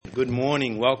Good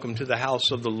morning. Welcome to the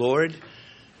house of the Lord.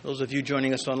 Those of you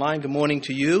joining us online, good morning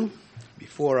to you.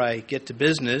 Before I get to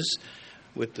business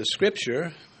with the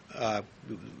scripture,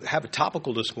 have a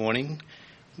topical this morning.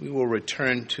 We will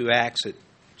return to Acts at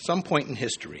some point in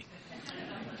history.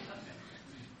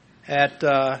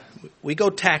 We go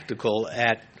tactical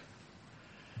at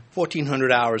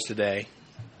 1400 hours today.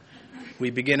 We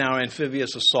begin our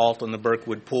amphibious assault on the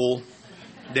Birkwood Pool.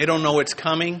 They don't know it's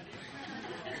coming.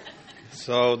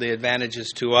 So the advantage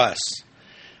is to us.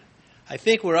 I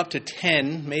think we're up to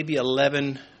 10, maybe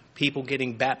 11 people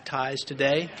getting baptized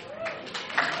today.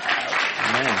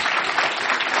 Amen.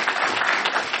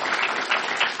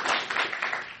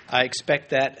 I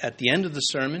expect that at the end of the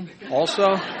sermon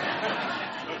also.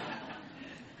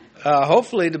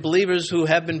 Hopefully the believers who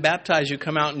have been baptized, you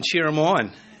come out and cheer them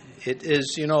on. It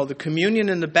is, the communion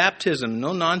and the baptism,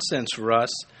 no nonsense for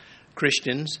us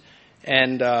Christians.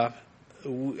 And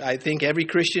I think every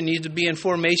Christian needs to be in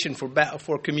formation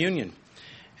for communion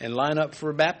and line up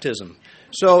for baptism.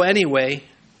 So anyway,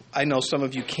 I know some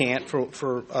of you can't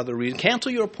for other reasons.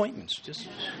 Cancel your appointments.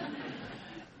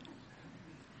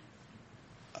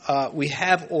 We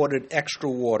have ordered extra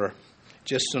water.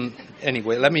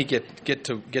 Anyway, let me get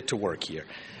to work here.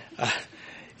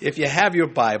 If you have your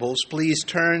Bibles, please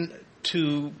turn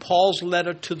to Paul's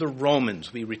letter to the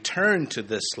Romans. We return to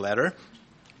this letter.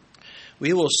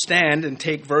 We will stand and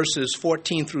take verses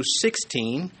 14 through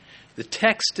 16. The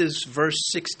text is verse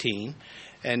 16.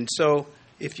 And so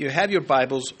if you have your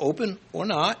Bibles open or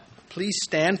not, please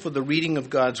stand for the reading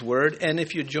of God's Word. And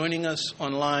if you're joining us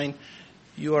online,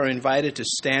 you are invited to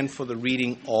stand for the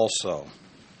reading also.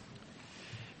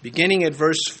 Beginning at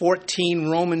verse 14,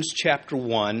 Romans chapter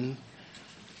 1.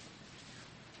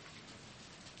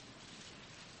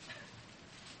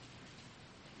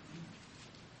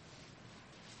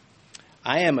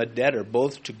 I am a debtor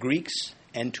both to Greeks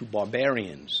and to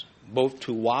barbarians, both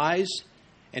to wise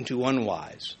and to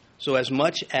unwise. So as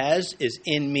much as is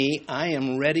in me, I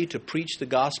am ready to preach the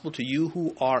gospel to you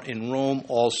who are in Rome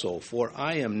also. For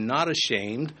I am not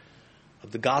ashamed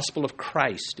of the gospel of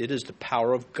Christ. It is the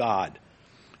power of God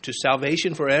to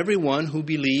salvation for everyone who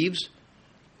believes,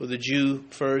 for the Jew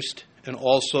first and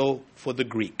also for the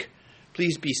Greek.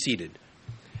 Please be seated.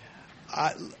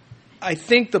 I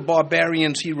think the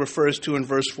barbarians he refers to in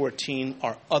verse 14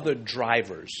 are other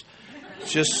drivers.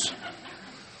 Just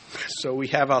so we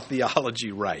have our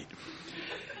theology right.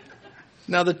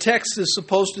 Now the text is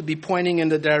supposed to be pointing in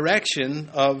the direction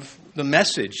of the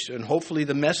message, and hopefully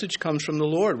the message comes from the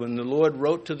Lord. When the Lord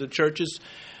wrote to the churches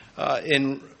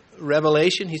in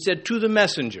Revelation, he said, to the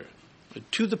messenger,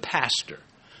 to the pastor,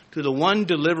 to the one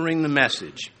delivering the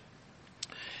message.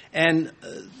 And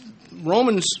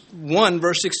Romans 1,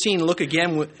 verse 16, look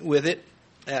again with it,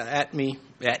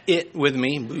 with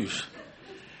me.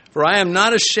 For I am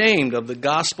not ashamed of the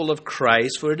gospel of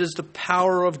Christ, for it is the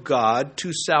power of God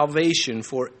to salvation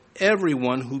for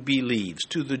everyone who believes,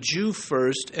 to the Jew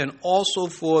first and also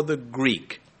for the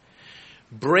Greek.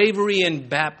 Bravery and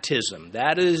baptism,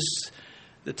 that is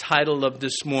the title of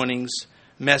this morning's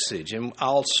message. And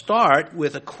I'll start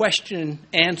with a question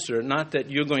answer, not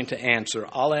that you're going to answer.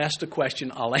 I'll ask the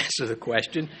question, I'll answer the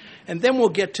question, and then we'll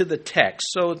get to the text.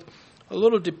 So a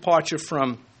little departure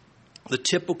from the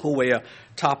typical way a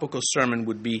topical sermon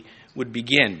would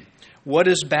begin. What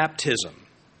is baptism?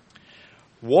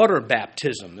 Water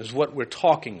baptism is what we're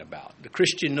talking about. The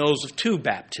Christian knows of two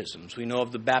baptisms. We know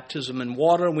of the baptism in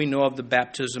water, and we know of the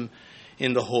baptism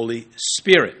in the Holy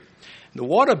Spirit. The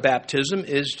water baptism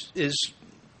is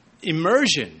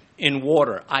immersion in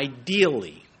water,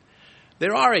 ideally.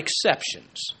 There are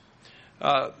exceptions.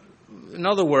 In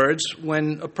other words,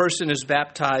 when a person is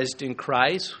baptized in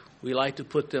Christ, we like to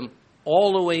put them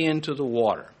all the way into the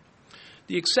water.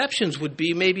 The exceptions would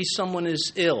be maybe someone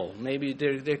is ill. Maybe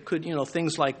there could,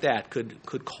 things like that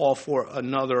could call for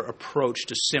another approach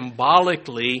to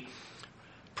symbolically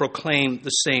proclaim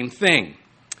the same thing.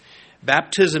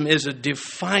 Baptism is a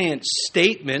defiant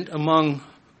statement among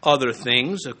other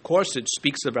things. Of course, it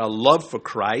speaks of our love for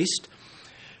Christ,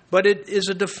 but it is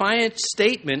a defiant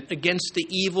statement against the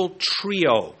evil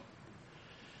trio,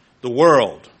 the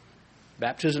world.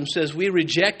 Baptism says we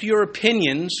reject your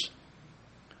opinions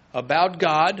about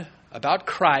God, about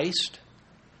Christ,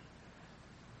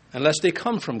 unless they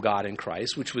come from God and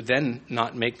Christ, which would then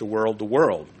not make the world the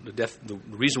world. The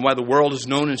reason why the world is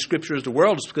known in Scripture as the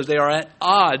world is because they are at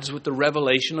odds with the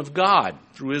revelation of God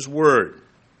through His Word.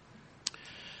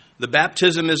 The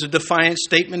baptism is a defiant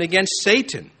statement against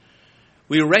Satan.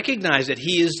 We recognize that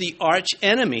he is the arch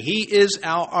enemy. He is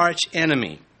our arch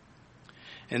enemy.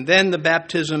 And then the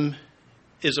baptism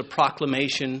is a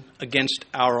proclamation against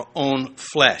our own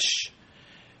flesh.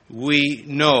 We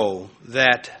know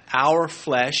that our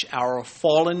flesh, our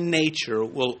fallen nature,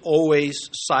 will always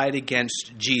side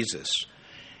against Jesus.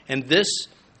 And this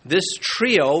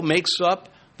trio makes up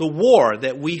the war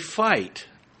that we fight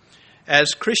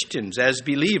as Christians, as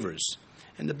believers.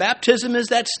 And the baptism is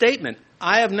that statement.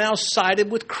 I have now sided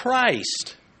with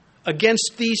Christ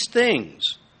against these things.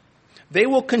 They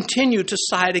will continue to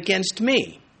side against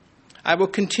me. I will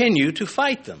continue to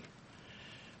fight them.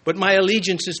 But my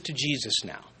allegiance is to Jesus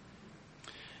now.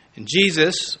 And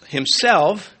Jesus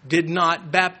himself did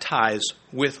not baptize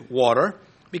with water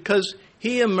because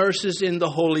he immerses in the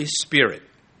Holy Spirit.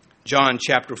 John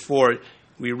chapter 4,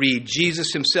 we read,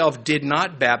 Jesus himself did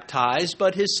not baptize,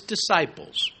 but his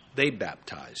disciples, they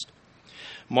baptized.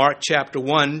 Mark chapter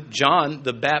 1, John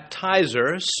the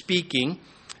baptizer speaking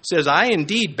says, I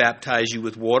indeed baptize you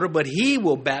with water, but he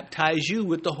will baptize you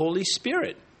with the Holy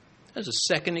Spirit. That's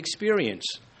a second experience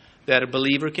that a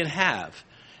believer can have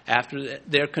after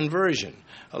their conversion.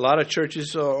 A lot of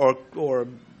churches or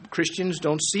Christians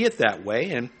don't see it that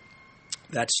way, and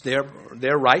that's their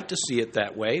right to see it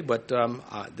that way, but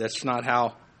that's not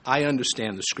how I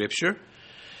understand the Scripture.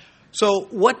 So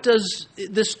what does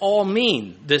this all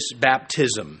mean, this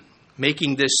baptism,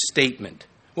 making this statement?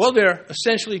 Well, there are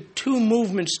essentially two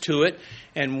movements to it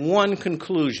and one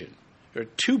conclusion. There are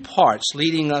two parts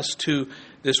leading us to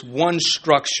this one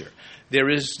structure. There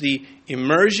is the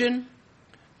immersion,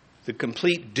 the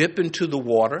complete dip into the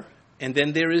water, and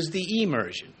then there is the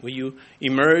immersion, where you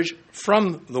emerge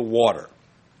from the water.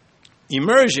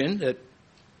 Immersion,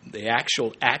 the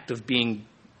actual act of being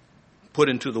put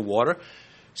into the water,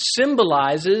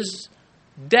 symbolizes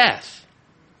death.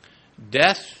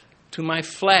 Death to my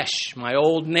flesh, my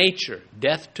old nature,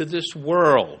 death to this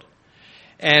world.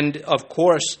 And, of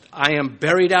course, I am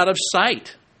buried out of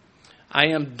sight. I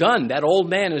am done. That old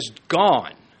man is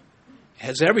gone. It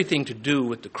has everything to do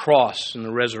with the cross and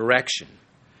the resurrection.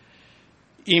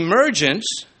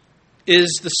 Emergence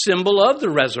is the symbol of the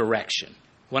resurrection.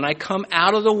 When I come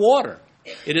out of the water,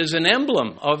 it is an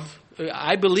emblem of,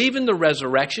 I believe in the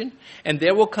resurrection, and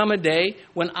there will come a day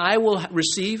when I will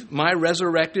receive my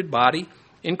resurrected body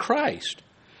in Christ.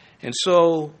 And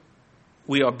so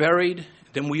we are buried,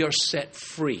 then we are set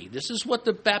free. This is what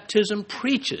the baptism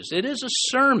preaches. It is a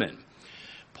sermon.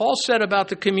 Paul said about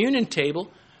the communion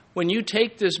table, when you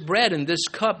take this bread and this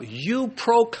cup, you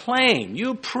proclaim,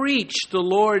 you preach the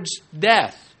Lord's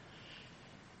death,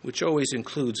 which always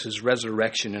includes his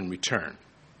resurrection and return.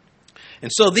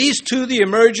 And so these two, the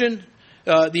immersion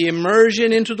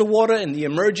into the water and the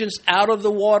emergence out of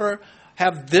the water,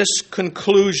 have this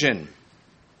conclusion: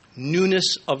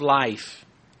 newness of life,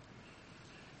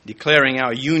 declaring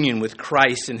our union with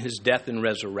Christ in his death and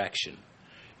resurrection.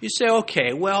 You say,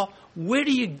 okay, well, where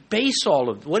do you base all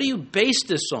of, what do you base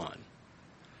this on?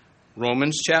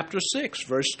 Romans chapter 6,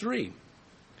 verse 3.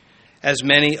 As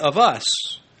many of us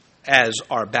as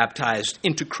are baptized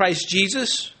into Christ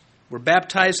Jesus, were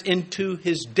baptized into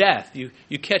his death.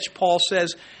 You catch Paul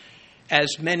says,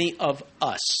 as many of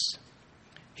us.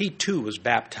 He too was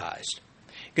baptized.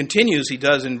 Continues, he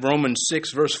does in Romans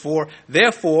 6, verse 4,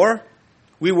 therefore,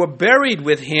 we were buried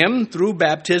with him through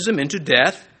baptism into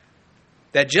death,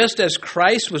 that just as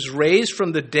Christ was raised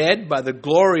from the dead by the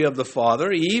glory of the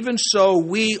Father, even so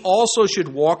we also should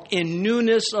walk in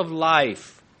newness of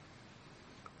life.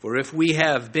 For if we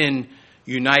have been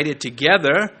united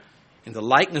together in the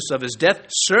likeness of his death,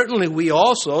 certainly we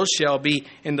also shall be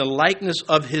in the likeness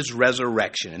of his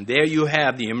resurrection. And there you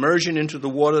have the immersion into the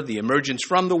water, the emergence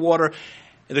from the water.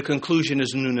 The conclusion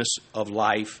is newness of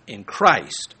life in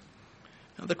Christ.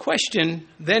 Now the question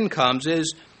then comes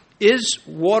is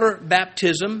water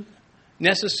baptism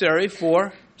necessary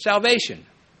for salvation?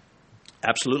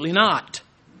 Absolutely not.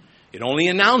 It only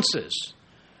announces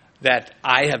that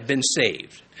I have been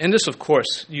saved. And this, of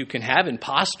course, you can have in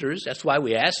pastors. That's why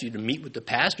we ask you to meet with the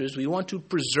pastors. We want to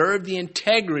preserve the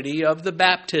integrity of the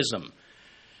baptism.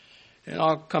 And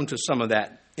I'll come to some of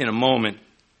that in a moment.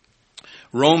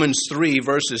 Romans 3,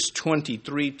 verses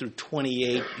 23 through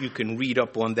 28, you can read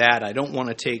up on that. I don't want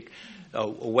to take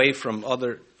away from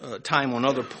other time on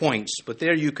other points, but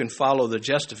there you can follow the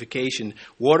justification.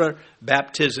 Water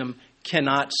baptism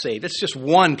cannot save. It's just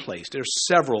one place. There's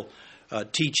several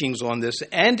teachings on this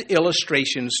and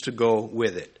illustrations to go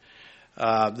with it.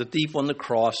 The thief on the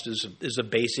cross is a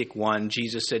basic one.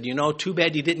 Jesus said, too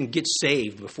bad you didn't get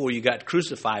saved before you got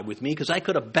crucified with me, because I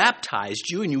could have baptized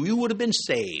you and you would have been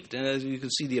saved. And as you can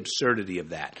see the absurdity of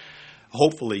that.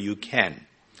 Hopefully you can.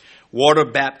 Water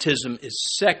baptism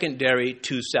is secondary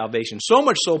to salvation. So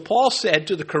much so, Paul said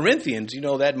to the Corinthians,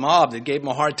 that mob that gave him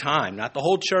a hard time, not the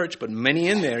whole church, but many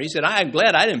in there, he said, I'm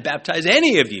glad I didn't baptize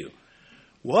any of you.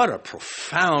 What a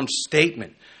profound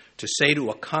statement to say to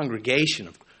a congregation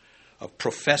of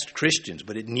professed Christians,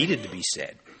 but it needed to be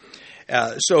said.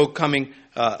 So coming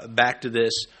back to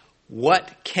this,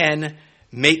 what can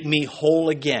make me whole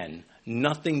again?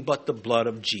 Nothing but the blood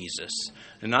of Jesus.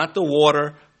 Not the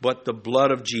water, but the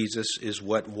blood of Jesus is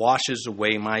what washes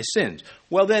away my sins.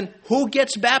 Well then, who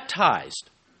gets baptized?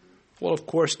 Well, of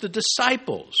course, the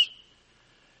disciples.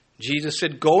 Jesus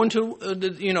said, go into,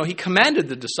 he commanded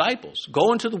the disciples,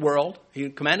 go into the world. He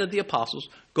commanded the apostles,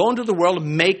 go into the world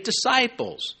and make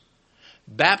disciples,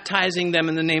 baptizing them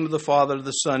in the name of the Father,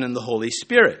 the Son, and the Holy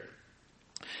Spirit.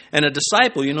 And a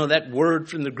disciple, that word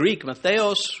from the Greek,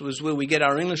 matheos, was where we get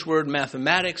our English word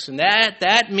mathematics, and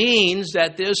that means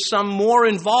that there's some more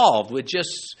involved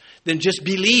than just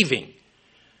believing.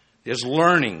 There's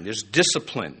learning, there's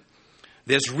discipline,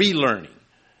 there's relearning.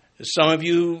 Some of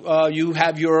you,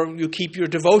 you keep your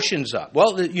devotions up.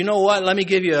 Well, you know what? Let me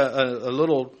give you a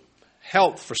little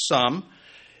help for some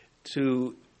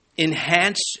to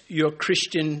enhance your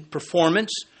Christian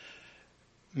performance.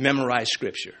 Memorize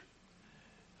Scripture.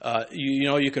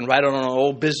 You can write it on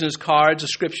old business cards, a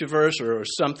Scripture verse or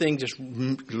something. Just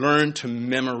learn to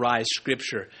memorize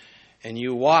Scripture. And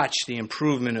you watch the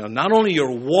improvement of not only your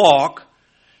walk,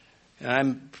 and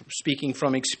I'm speaking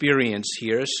from experience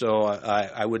here, so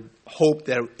I would hope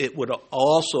that it would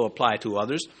also apply to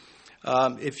others.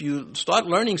 If you start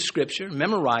learning Scripture,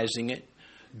 memorizing it,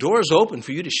 doors open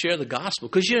for you to share the gospel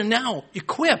because you're now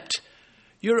equipped.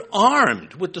 You're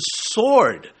armed with the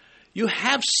sword. You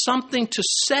have something to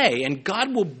say, and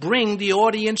God will bring the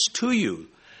audience to you,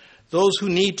 those who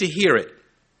need to hear it.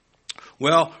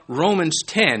 Well, Romans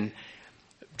 10,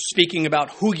 speaking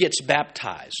about who gets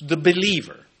baptized, the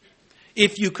believer.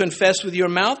 If you confess with your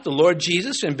mouth the Lord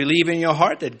Jesus and believe in your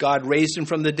heart that God raised him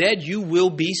from the dead, you will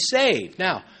be saved.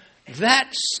 Now,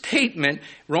 that statement,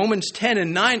 Romans 10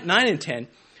 and 9 and 10,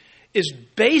 is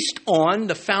based on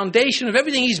the foundation of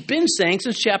everything he's been saying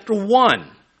since chapter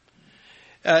 1.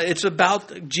 It's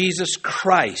about Jesus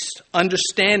Christ,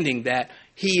 understanding that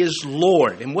he is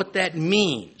Lord and what that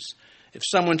means. If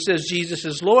someone says Jesus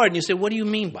is Lord, and you say, what do you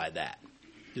mean by that?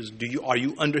 Are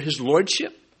you under his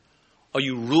lordship? Are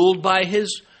you ruled by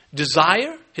his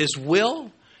desire, his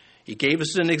will? He gave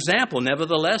us an example.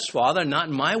 Nevertheless, Father, not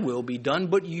my will be done,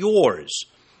 but yours.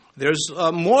 There's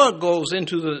more goes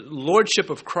into the lordship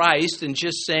of Christ than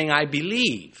just saying, I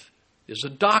believe. There's a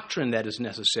doctrine that is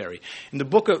necessary.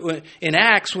 In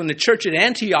Acts, when the church at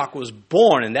Antioch was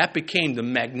born, and that became the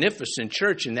magnificent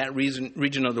church in that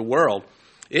region of the world,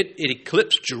 it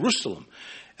eclipsed Jerusalem.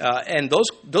 And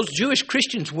those Jewish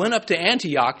Christians went up to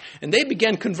Antioch, and they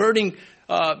began converting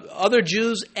other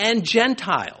Jews and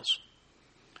Gentiles.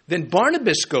 Then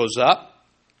Barnabas goes up,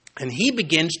 and he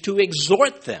begins to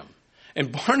exhort them. And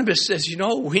Barnabas says,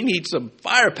 we need some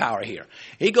firepower here.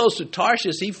 He goes to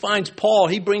Tarshish, he finds Paul,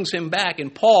 he brings him back,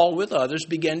 and Paul, with others,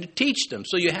 began to teach them.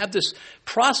 So you have this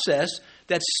process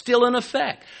that's still in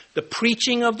effect. The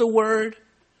preaching of the word,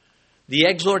 the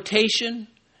exhortation,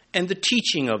 and the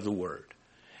teaching of the word.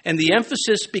 And the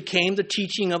emphasis became the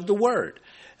teaching of the word.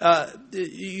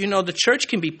 The church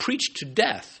can be preached to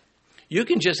death. You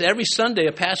can just, every Sunday,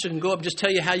 a pastor can go up and just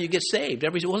tell you how you get saved.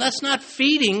 Well, that's not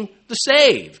feeding the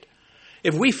saved.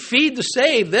 If we feed the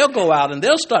saved, they'll go out and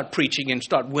they'll start preaching and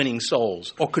start winning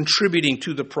souls or contributing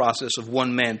to the process of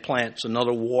one man plants,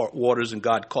 another waters, and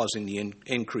God causing the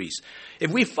increase. If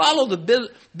we follow the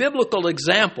biblical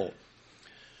example,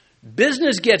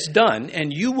 business gets done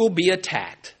and you will be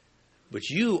attacked. But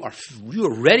you are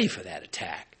ready for that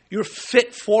attack. You're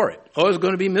fit for it. Oh, it's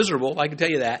going to be miserable, I can tell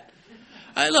you that.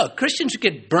 Look, Christians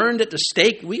get burned at the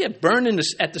stake. We get burned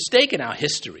at the stake in our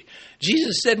history.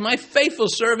 Jesus said, my faithful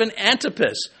servant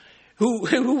Antipas,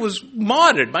 who was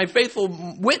martyred, my faithful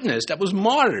witness that was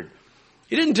martyred.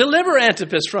 He didn't deliver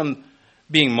Antipas from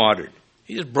being martyred.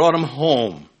 He just brought him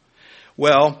home.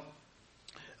 Well,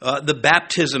 the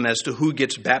baptism as to who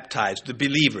gets baptized, the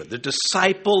believer, the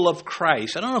disciple of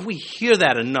Christ. I don't know if we hear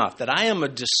that enough, that I am a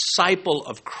disciple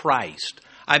of Christ.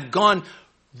 I've gone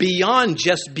beyond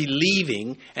just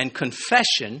believing and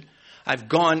confession. I've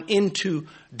gone into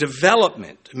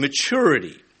development,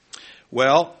 maturity.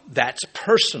 Well, that's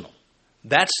personal.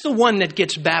 That's the one that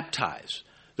gets baptized,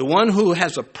 the one who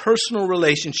has a personal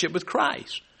relationship with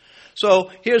Christ.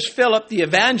 So here's Philip, the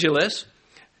evangelist,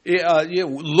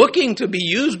 looking to be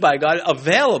used by God,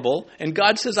 available, and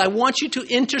God says, I want you to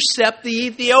intercept the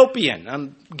Ethiopian.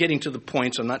 I'm getting to the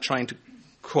point, so I'm not trying to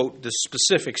quote the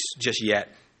specifics just yet.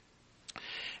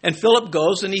 And Philip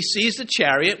goes and he sees the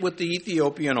chariot with the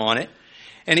Ethiopian on it.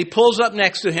 And he pulls up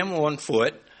next to him on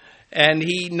foot. And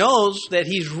he knows that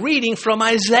he's reading from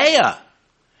Isaiah.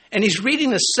 And he's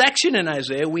reading a section in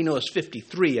Isaiah, we know it's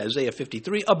 53, Isaiah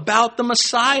 53, about the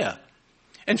Messiah.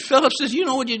 And Philip says, do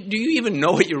you even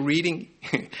know what you're reading?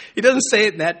 He doesn't say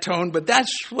it in that tone, but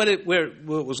that's where it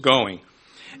was going.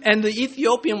 And the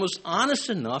Ethiopian was honest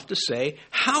enough to say,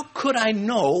 how could I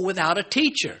know without a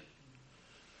teacher?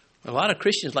 A lot of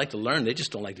Christians like to learn, they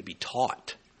just don't like to be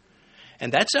taught.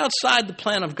 And that's outside the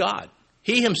plan of God.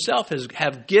 He himself has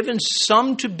given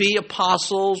some to be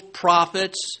apostles,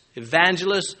 prophets,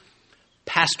 evangelists,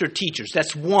 pastor teachers.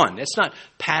 That's one. That's not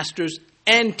pastors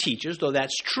and teachers, though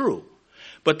that's true.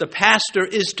 But the pastor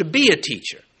is to be a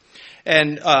teacher.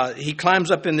 And he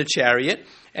climbs up in the chariot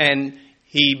and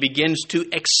he begins to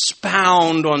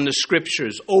expound on the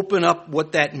scriptures, open up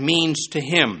what that means to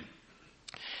him.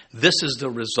 This is the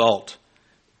result.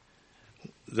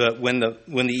 When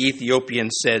the Ethiopian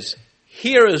says,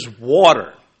 here is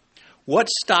water. What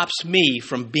stops me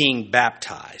from being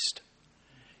baptized?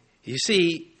 You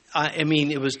see,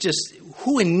 it was just,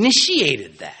 who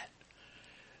initiated that?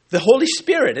 The Holy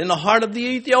Spirit in the heart of the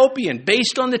Ethiopian,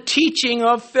 based on the teaching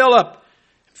of Philip.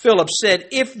 Philip said,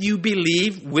 if you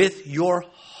believe with your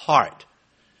heart.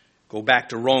 Go back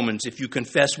to Romans. If you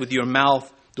confess with your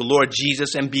mouth the Lord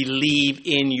Jesus and believe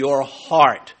in your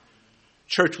heart.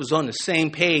 Church was on the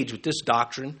same page with this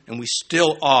doctrine, and we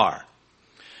still are.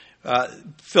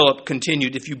 Philip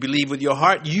continued, if you believe with your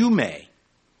heart, you may.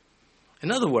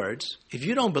 In other words, if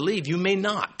you don't believe, you may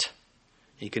not.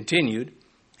 He continued,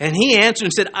 and he answered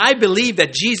and said, I believe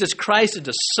that Jesus Christ is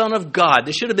the Son of God.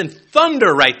 There should have been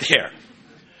thunder right there.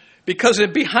 Because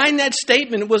behind that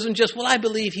statement, it wasn't just, I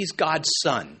believe he's God's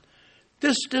son.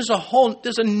 There's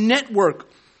a network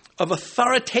of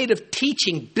authoritative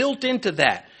teaching built into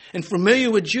that. And familiar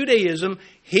with Judaism,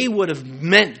 he would have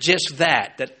meant just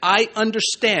that I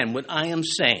understand what I am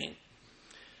saying.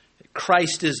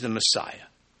 Christ is the Messiah.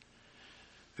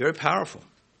 Very powerful.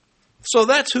 So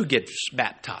that's who gets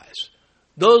baptized.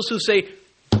 Those who say,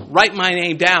 write my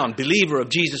name down, believer of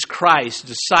Jesus Christ,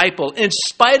 disciple, in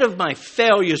spite of my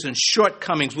failures and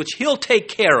shortcomings, which he'll take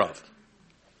care of.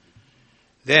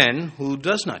 Then, who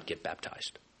does not get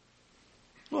baptized?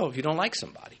 Well, if you don't like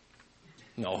somebody.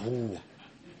 No.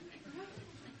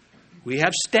 We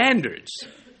have standards,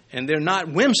 and they're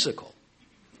not whimsical.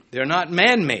 They're not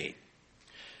man-made.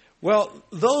 Well,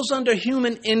 those under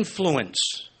human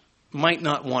influence might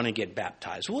not want to get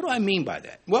baptized. What do I mean by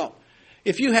that? Well,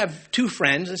 if you have two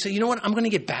friends and say, you know what, I'm going to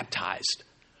get baptized.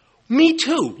 Me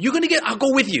too. You're going to I'll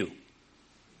go with you.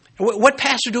 What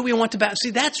pastor do we want to baptize?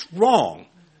 See, that's wrong.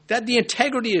 That the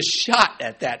integrity is shot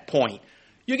at that point.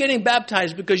 You're getting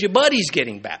baptized because your buddy's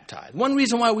getting baptized. One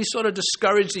reason why we sort of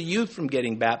discourage the youth from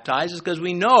getting baptized is because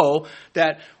we know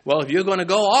that, if you're going to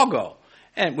go, I'll go.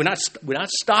 And we're not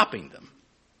stopping them.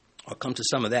 I'll come to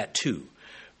some of that too.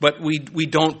 But we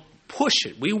don't push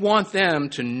it. We want them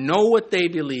to know what they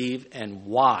believe and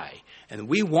why. And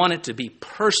we want it to be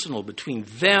personal between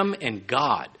them and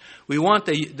God. We want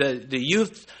the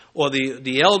youth or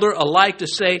the elder alike to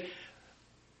say,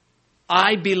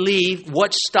 I believe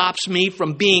what stops me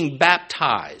from being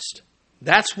baptized.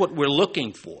 That's what we're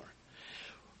looking for.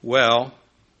 Well,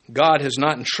 God has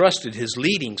not entrusted his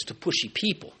leadings to pushy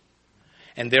people.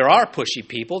 And there are pushy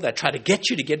people that try to get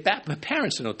you to get baptized. My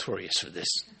parents are notorious for this.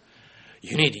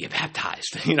 You need to get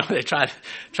baptized. They try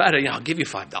to, I'll give you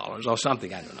 $5 or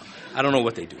something. I don't know. I don't know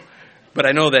what they do. But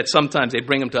I know that sometimes they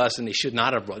bring them to us and they should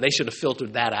not have brought. They should have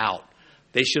filtered that out.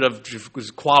 They should have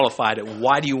qualified it.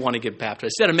 Why do you want to get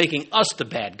baptized? Instead of making us the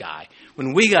bad guy,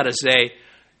 when we got to say,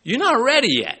 you're not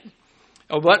ready yet.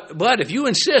 Oh, but if you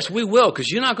insist, we will,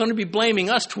 because you're not going to be blaming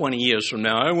us 20 years from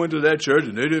now. I went to that church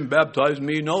and they didn't baptize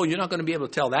me. No, you're not going to be able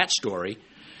to tell that story.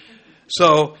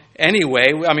 So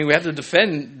anyway, we have to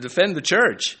defend the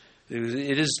church.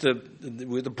 It is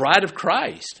the bride of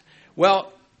Christ.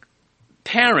 Well,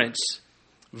 parents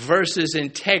versus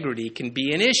integrity can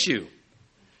be an issue.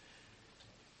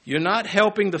 You're not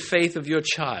helping the faith of your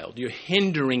child. You're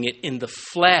hindering it in the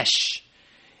flesh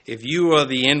if you are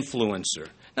the influencer.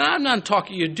 Now, I'm not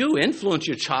talking, you do influence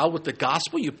your child with the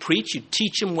gospel. You preach, you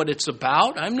teach him what it's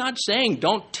about. I'm not saying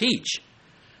don't teach.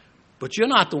 But you're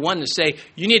not the one to say,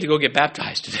 you need to go get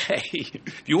baptized today.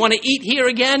 If you want to eat here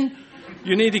again,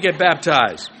 you need to get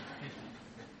baptized.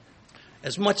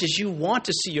 As much as you want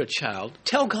to see your child,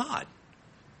 tell God.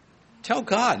 Tell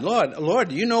God,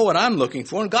 Lord, you know what I'm looking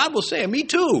for. And God will say, me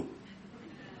too.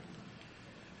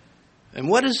 And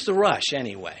what is the rush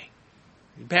anyway?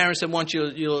 Parents that want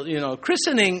you,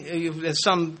 christening,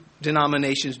 some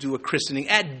denominations do a christening.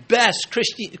 At best,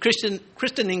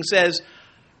 christening says,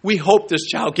 we hope this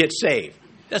child gets saved.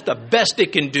 That's the best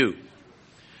it can do.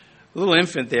 The little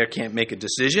infant there can't make a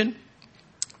decision,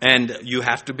 and you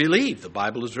have to believe. The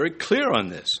Bible is very clear on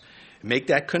this. Make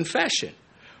that confession.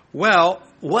 Well,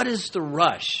 what is the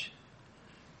rush?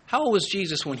 How old was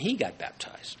Jesus when he got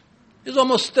baptized? He was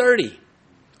almost 30.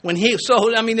 I'm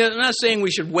not saying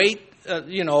we should wait,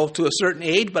 to a certain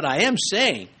age, but I am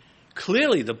saying,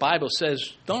 clearly the Bible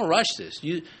says, don't rush this.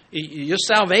 Your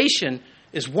salvation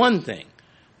is one thing.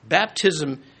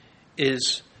 Baptism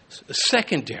is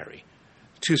secondary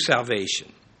to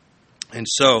salvation. And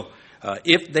so,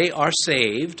 if they are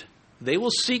saved, they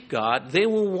will seek God. They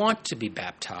will want to be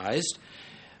baptized.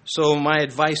 So my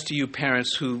advice to you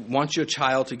parents who want your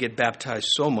child to get baptized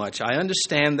so much, I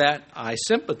understand that. I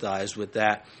sympathize with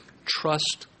that.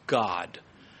 Trust God,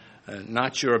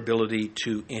 not your ability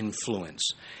to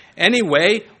influence.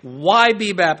 Anyway, why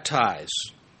be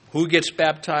baptized? Who gets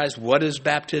baptized? What is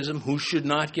baptism? Who should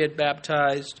not get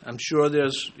baptized? I'm sure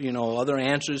there's, other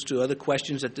answers to other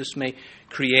questions that this may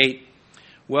create.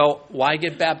 Well, why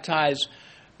get baptized?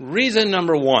 Reason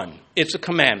number one, it's a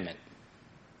commandment.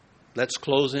 Let's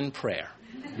close in prayer.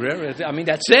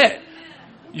 That's it.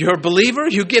 You're a believer,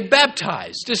 you get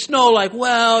baptized. Just know I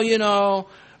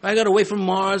got to wait for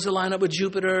Mars to line up with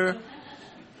Jupiter.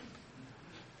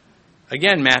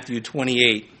 Again, Matthew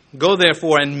 28. Go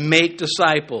therefore and make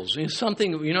disciples.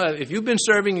 If you've been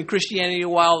serving in Christianity a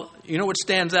while, you know what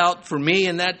stands out for me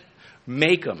in that?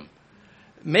 Make them.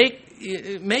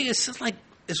 It's just like,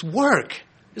 it's work.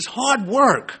 It's hard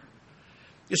work.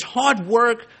 It's hard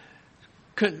work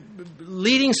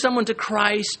leading someone to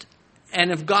Christ, and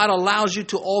if God allows you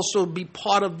to also be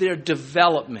part of their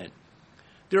development.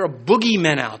 There are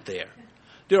boogeymen out there.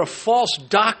 There are false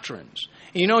doctrines.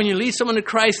 And, when you lead someone to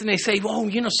Christ and they say,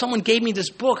 someone gave me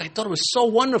this book. I thought it was so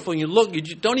wonderful. And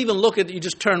you don't even look at it. You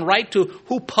just turn right to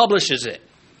who publishes it.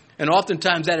 And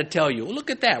oftentimes that'll tell you, look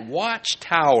at that,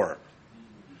 Watchtower.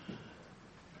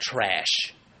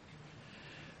 Trash.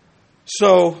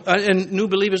 So, and new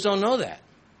believers don't know that.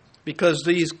 Because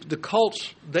the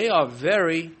cults, they are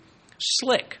very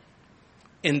slick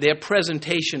in their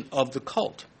presentation of the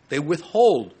cult. They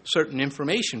withhold certain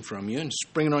information from you and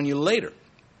spring it on you later.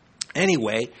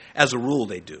 Anyway, as a rule,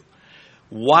 they do.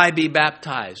 Why be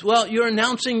baptized? Well, you're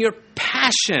announcing your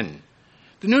passion.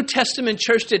 The New Testament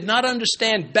church did not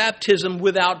understand baptism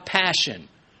without passion.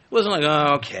 It wasn't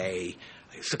like, okay,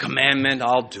 it's a commandment,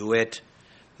 I'll do it.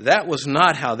 That was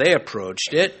not how they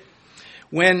approached it.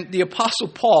 When the Apostle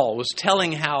Paul was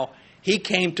telling how he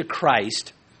came to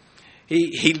Christ,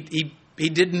 he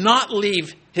did not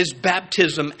leave his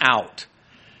baptism out.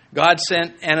 God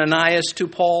sent Ananias to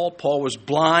Paul. Paul was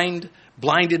blinded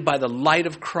by the light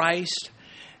of Christ.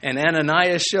 And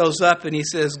Ananias shows up and he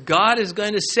says, God is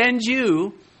going to send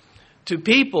you to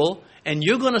people and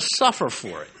you're going to suffer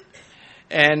for it.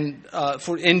 And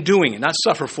in doing it, not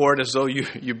suffer for it as though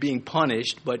you're being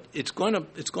punished, but it's going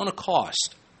to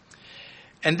cost.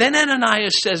 And then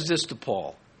Ananias says this to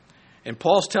Paul. And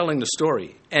Paul's telling the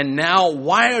story. And now,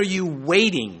 why are you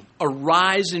waiting?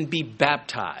 Arise and be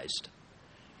baptized.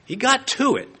 He got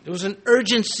to it. There was an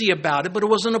urgency about it, but it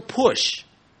wasn't a push.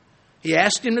 He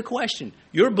asked him the question.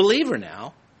 You're a believer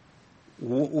now.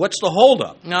 What's the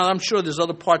holdup? Now, I'm sure there's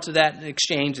other parts of that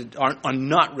exchange that are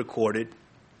not recorded,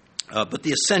 but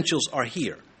the essentials are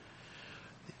here.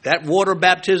 That water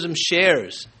baptism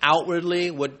shares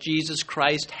outwardly what Jesus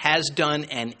Christ has done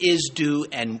and is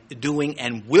doing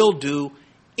and will do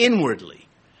inwardly.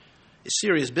 It's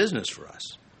serious business for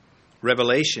us.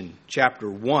 Revelation chapter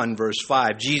 1, verse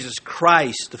 5. Jesus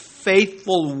Christ, the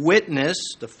faithful witness,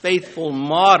 the faithful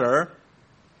martyr,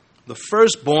 the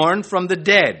firstborn from the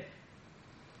dead,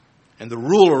 and the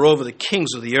ruler over the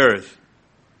kings of the earth.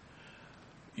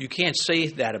 You can't say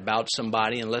that about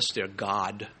somebody unless they're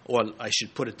God, or I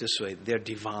should put it this way, they're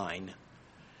divine.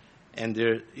 And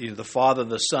they're the Father,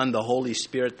 the Son, the Holy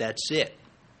Spirit, that's it.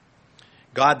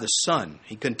 God the Son,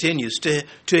 he continues, to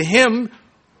him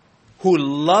who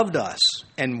loved us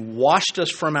and washed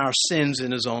us from our sins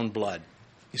in his own blood.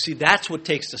 You see, that's what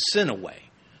takes the sin away.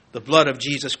 The blood of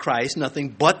Jesus Christ, nothing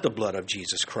but the blood of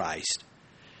Jesus Christ.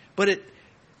 But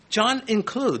John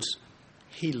includes,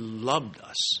 he loved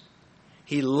us.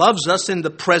 He loves us in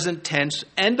the present tense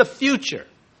and the future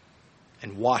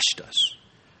and washed us.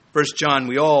 1 John,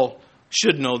 we all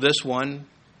should know this one.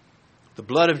 The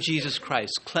blood of Jesus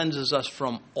Christ cleanses us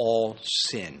from all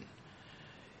sin.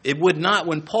 It would not,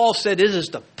 when Paul said it is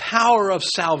the power of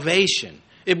salvation,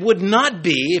 it would not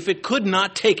be if it could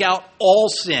not take out all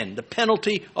sin, the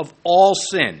penalty of all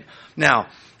sin. Now,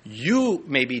 You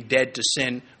may be dead to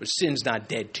sin, but sin's not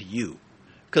dead to you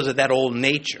because of that old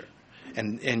nature.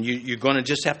 And you're going to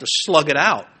just have to slug it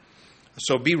out.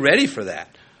 So be ready for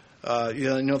that.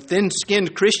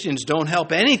 Thin-skinned Christians don't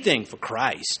help anything for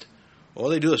Christ. All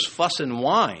they do is fuss and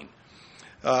whine.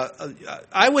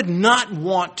 I would not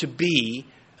want to be...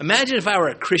 Imagine if I were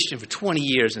a Christian for 20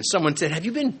 years and someone said, have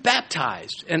you been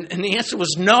baptized? And the answer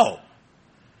was no.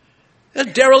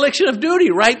 That's dereliction of duty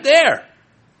right there.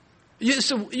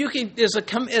 There's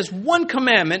one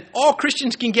commandment all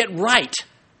Christians can get right,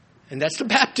 and that's the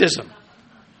baptism.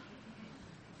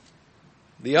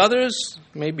 The others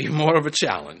may be more of a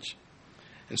challenge.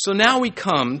 And so now we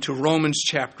come to Romans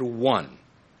chapter 1.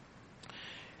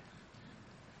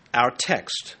 Our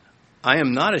text, I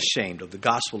am not ashamed of the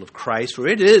gospel of Christ, for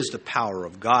it is the power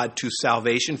of God to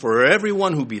salvation for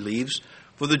everyone who believes,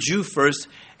 for the Jew first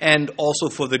and also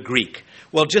for the Greek.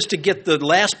 Well, just to get the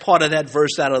last part of that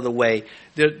verse out of the way,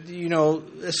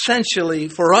 essentially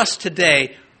for us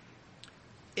today,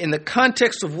 in the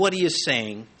context of what he is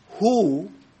saying, who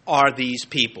are these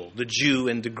people, the Jew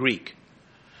and the Greek?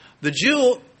 The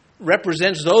Jew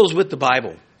represents those with the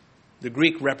Bible. The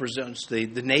Greek represents the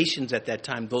nations at that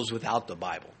time, those without the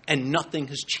Bible. And nothing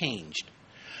has changed.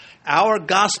 Our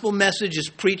gospel message is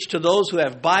preached to those who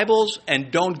have Bibles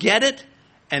and don't get it,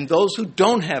 and those who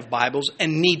don't have Bibles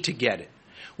and need to get it.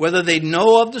 Whether they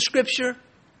know of the Scripture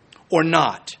or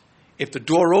not. If the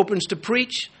door opens to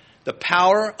preach, the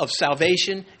power of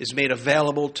salvation is made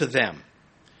available to them.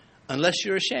 Unless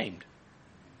you're ashamed.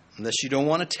 Unless you don't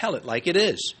want to tell it like it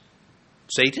is.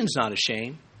 Satan's not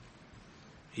ashamed.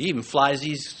 He even flies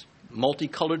these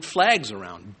multicolored flags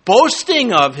around,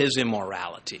 boasting of his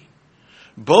immorality,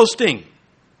 boasting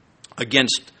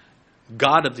against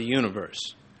God of the universe,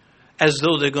 as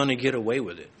though they're going to get away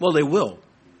with it. Well, they will,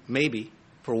 maybe,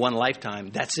 for one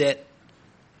lifetime. That's it.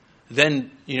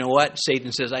 Then, you know what?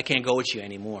 Satan says, I can't go with you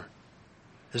anymore.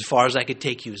 As far as I could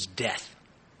take you is death.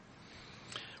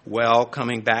 Well,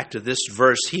 coming back to this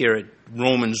verse here at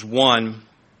Romans 1,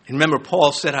 remember,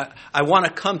 Paul said, I want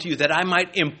to come to you that I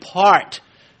might impart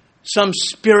some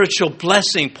spiritual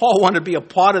blessing. Paul wanted to be a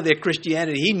part of their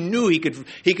Christianity. He knew he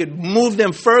could move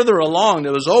them further along.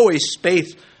 There was always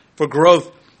space for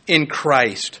growth in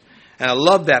Christ. And I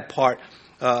love that part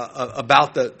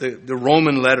about the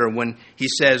Roman letter when he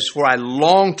says, for I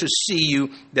long to see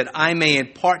you that I may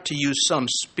impart to you some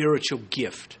spiritual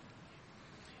gift.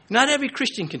 Not every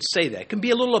Christian can say that. It can be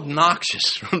a little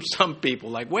obnoxious from some people.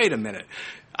 Like, wait a minute.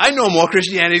 I know more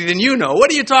Christianity than you know. What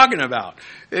are you talking about?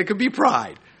 It could be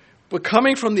pride. But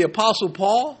coming from the Apostle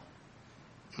Paul,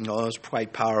 no, it's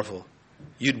quite powerful.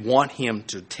 You'd want him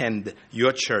to tend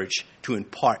your church to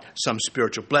impart some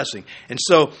spiritual blessing. And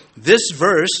so this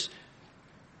verse,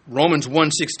 Romans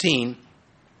 1:16,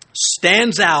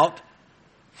 stands out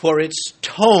for its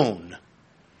tone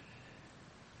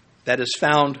that is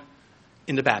found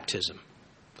in the baptism.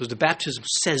 Because the baptism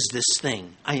says this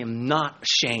thing, I am not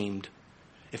ashamed.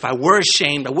 If I were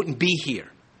ashamed, I wouldn't be here.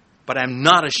 But I'm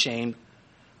not ashamed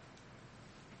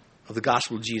of the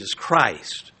gospel of Jesus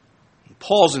Christ. And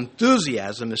Paul's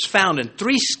enthusiasm is found in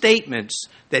three statements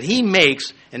that he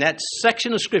makes in that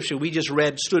section of Scripture we just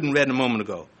stood and read a moment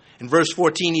ago. In verse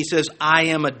 14, he says, I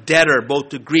am a debtor both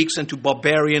to Greeks and to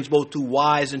barbarians, both to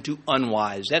wise and to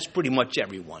unwise. That's pretty much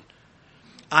everyone.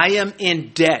 I am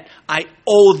in debt. I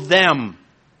owe them.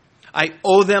 I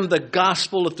owe them the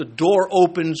gospel. If the door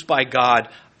opens by God,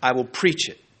 I will preach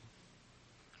it.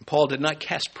 And Paul did not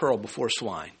cast pearl before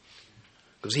swine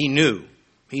because he knew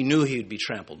he would be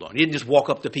trampled on. He didn't just walk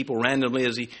up to people randomly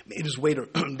as he made his way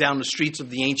down the streets of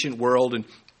the ancient world and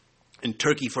in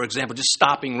Turkey, for example, just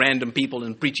stopping random people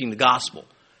and preaching the gospel.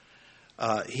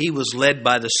 He was led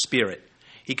by the Spirit.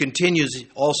 He continues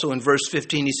also in verse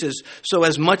 15. He says, so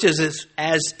as much as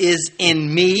is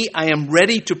in me, I am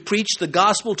ready to preach the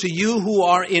gospel to you who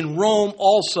are in Rome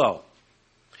also.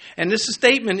 And this is a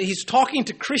statement, he's talking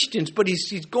to Christians, but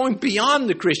he's going beyond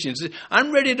the Christians.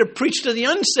 I'm ready to preach to the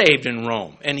unsaved in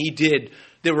Rome. And he did.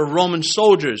 There were Roman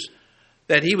soldiers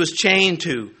that he was chained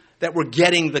to that were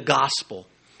getting the gospel.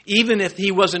 Even if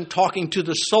he wasn't talking to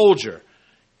the soldier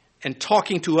and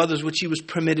talking to others, which he was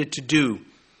permitted to do,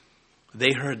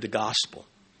 they heard the gospel.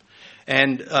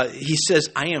 And he says,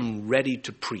 I am ready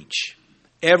to preach.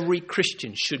 Every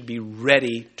Christian should be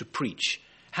ready to preach.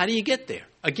 How do you get there?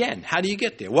 Again, how do you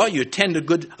get there? Well, you attend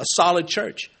a solid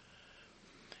church.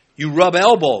 You rub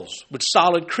elbows with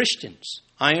solid Christians.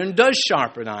 Iron does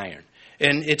sharpen iron.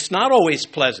 And it's not always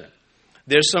pleasant.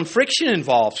 There's some friction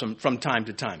involved from time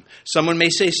to time. Someone may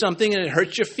say something and it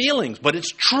hurts your feelings, but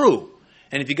it's true.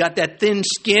 And if you got that thin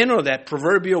skin or that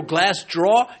proverbial glass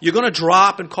jaw, you're going to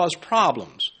drop and cause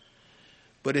problems.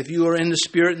 But if you are in the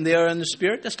Spirit and they are in the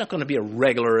Spirit, that's not going to be a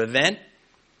regular event.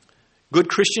 Good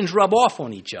Christians rub off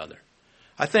on each other.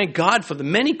 I thank God for the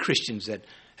many Christians that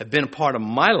have been a part of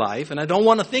my life, and I don't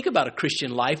want to think about a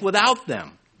Christian life without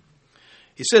them.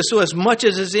 He says, so as much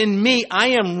as is in me, I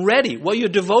am ready. Well, your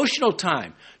devotional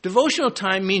time. Devotional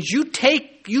time means you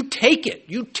take it.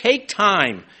 You take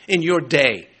time in your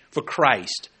day for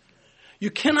Christ. You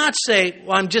cannot say,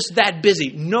 well, I'm just that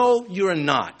busy. No, you're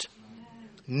not.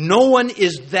 No one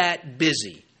is that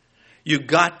busy. You've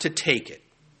got to take it.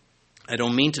 I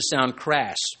don't mean to sound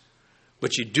crass,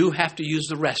 but you do have to use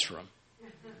the restroom.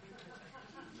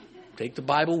 Take the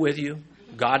Bible with you.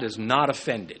 God is not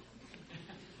offended.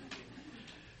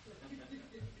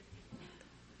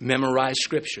 Memorize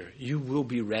Scripture. You will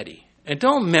be ready. And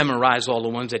don't memorize all the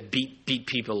ones that beat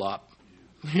people up.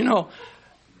 You know,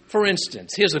 for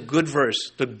instance, here's a good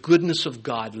verse. The goodness of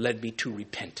God led me to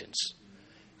repentance.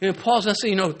 You know, Paul's not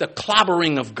saying, the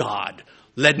clobbering of God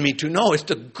led me to. No, it's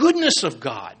the goodness of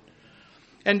God.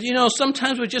 And,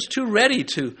 sometimes we're just too ready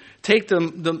to take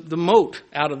the mote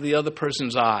out of the other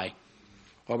person's eye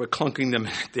while we're clunking them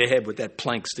in the head with that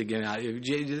plank sticking out.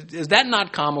 Is that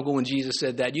not comical when Jesus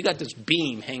said that? You got this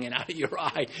beam hanging out of your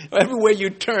eye. Everywhere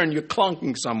you turn, you're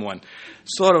clunking someone.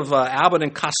 Sort of Abbott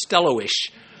and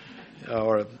Costello-ish,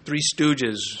 or Three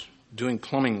Stooges doing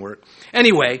plumbing work.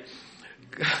 Anyway,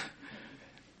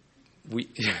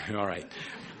 all right.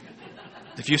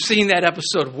 If you've seen that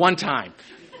episode one time,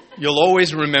 you'll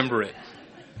always remember it.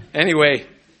 Anyway,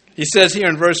 he says here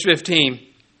in verse 15,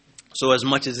 so as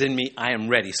much as in me, I am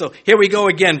ready. So here we go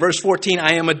again. Verse 14,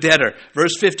 I am a debtor.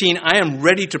 Verse 15, I am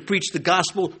ready to preach the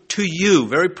gospel to you.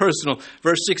 Very personal.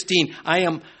 Verse 16, I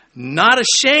am not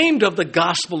ashamed of the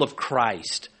gospel of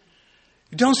Christ.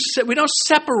 We don't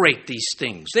separate these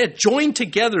things. They're joined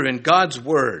together in God's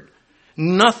word.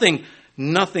 Nothing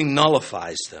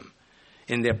nullifies them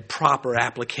in their proper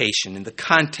application, in the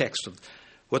context of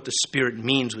what the Spirit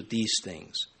means with these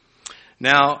things.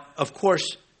 Now, of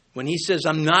course, when he says,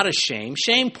 I'm not ashamed,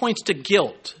 shame points to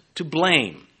guilt, to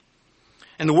blame.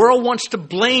 And the world wants to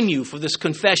blame you for this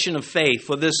confession of faith,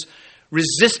 for this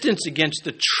resistance against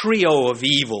the trio of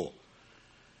evil.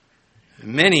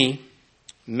 Many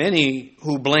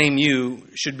who blame you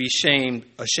should be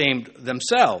ashamed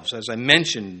themselves, as I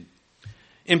mentioned,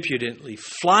 impudently,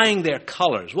 flying their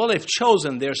colors. Well, they've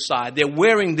chosen their side. They're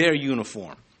wearing their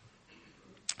uniform.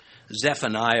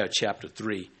 Zephaniah chapter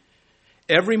 3.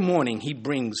 Every morning he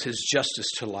brings his justice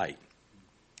to light.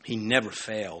 He never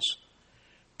fails.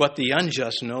 But the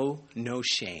unjust know no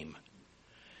shame.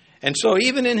 And so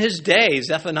even in his day,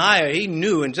 Zephaniah, he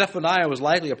knew, and Zephaniah was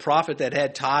likely a prophet that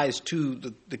had ties to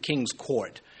the king's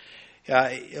court,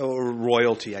 or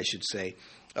royalty, I should say.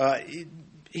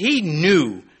 He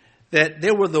knew that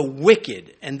there were the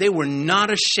wicked, and they were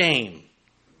not ashamed.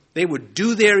 They would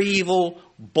do their evil,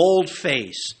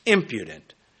 bold-faced,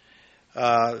 impudent.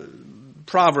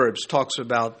 Proverbs talks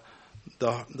about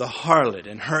the harlot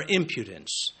and her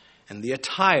impudence and the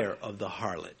attire of the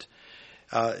harlot.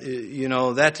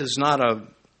 That is not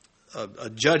a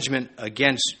judgment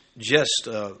against just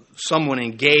someone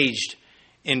engaged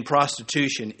in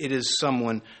prostitution. It is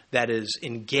someone that is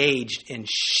engaged in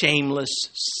shameless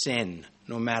sin,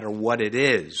 no matter what it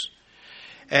is.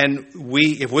 And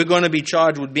if we're going to be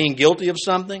charged with being guilty of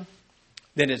something,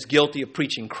 then it's guilty of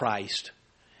preaching Christ.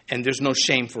 And there's no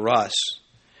shame for us.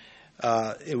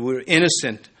 We're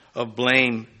innocent of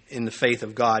blame in the faith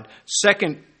of God.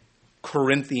 2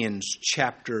 Corinthians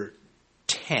chapter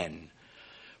 10.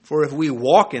 For if we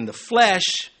walk in the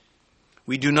flesh,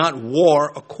 we do not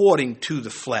war according to the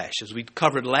flesh. As we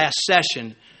covered last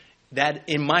session, that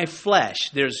in my flesh,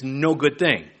 there's no good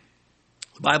thing.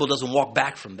 The Bible doesn't walk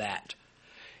back from that.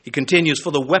 He continues,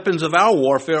 for the weapons of our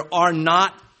warfare are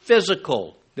not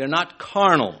physical. They're not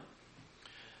carnal.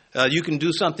 You can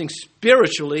do something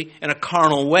spiritually in a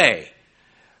carnal way.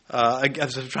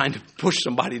 As I'm trying to push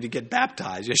somebody to get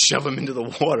baptized, just shove them into the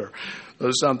water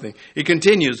or something. He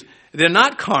continues, they're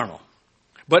not carnal,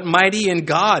 but mighty in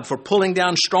God for pulling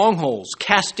down strongholds,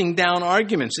 casting down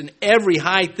arguments, and every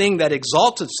high thing that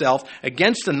exalts itself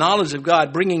against the knowledge of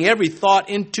God, bringing every thought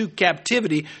into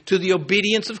captivity to the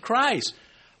obedience of Christ.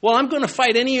 Well, I'm going to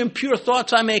fight any impure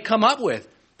thoughts I may come up with.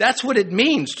 That's what it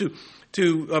means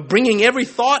to bringing every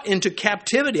thought into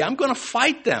captivity. I'm going to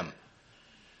fight them.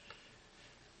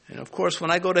 And of course,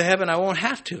 when I go to heaven, I won't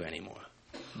have to anymore.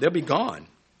 They'll be gone.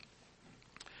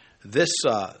 This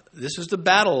is the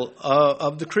battle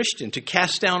of the Christian, to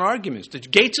cast down arguments. The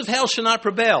gates of hell shall not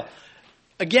prevail.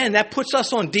 Again, that puts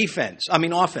us on offense,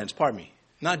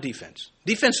 not defense.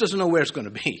 Defense doesn't know where it's going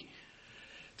to be.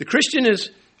 The Christian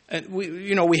is,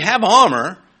 we have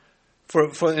armor for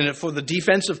the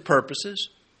defensive purposes,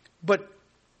 but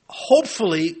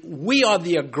hopefully we are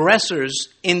the aggressors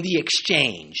in the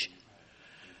exchange.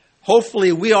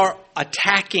 Hopefully we are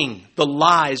attacking the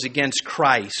lies against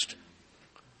Christ.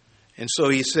 And so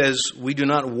he says, we do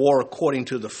not war according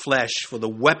to the flesh, for the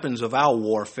weapons of our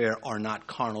warfare are not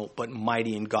carnal, but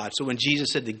mighty in God. So when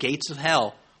Jesus said the gates of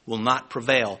hell will not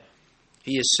prevail,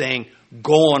 he is saying,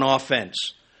 go on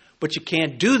offense. But you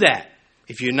can't do that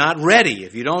if you're not ready,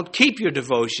 if you don't keep your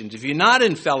devotions, if you're not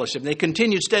in fellowship. They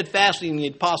continued steadfastly in the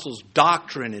apostles'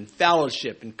 doctrine and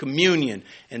fellowship and communion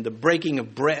and the breaking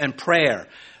of bread and prayer,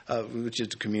 which is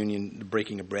the communion, the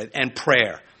breaking of bread, and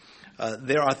prayer.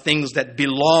 There are things that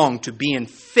belong to being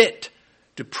fit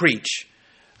to preach.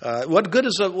 What good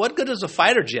is a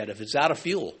fighter jet if it's out of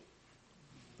fuel?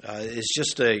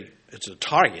 It's a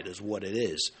target is what it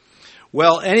is.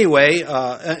 Well, anyway,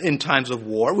 in times of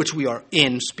war, which we are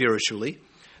in spiritually,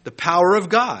 the power of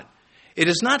God. It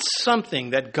is not something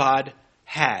that God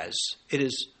has. It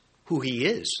is who he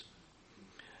is.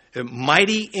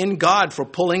 Mighty in God for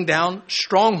pulling down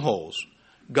strongholds.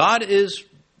 God is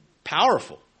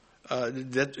powerful.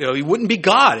 He wouldn't be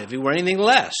God if he were anything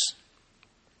less.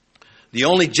 The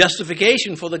only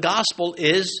justification for the gospel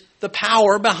is the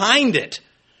power behind it.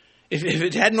 If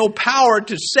it had no power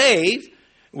to save,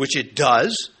 which it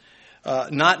does,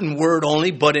 not in word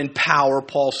only, but in power,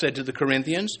 Paul said to the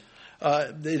Corinthians,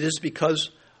 it is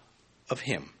because of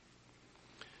him.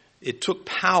 It took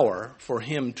power for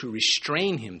him to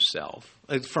restrain himself,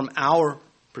 from our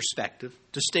perspective,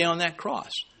 to stay on that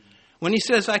cross. When he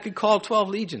says, I could call 12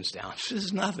 legions down, this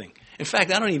is nothing. In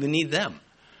fact, I don't even need them.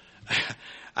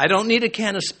 I don't need a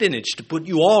can of spinach to put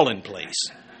you all in place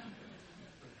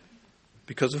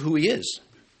because of who he is.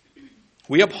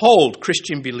 We uphold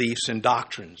Christian beliefs and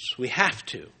doctrines. We have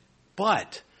to.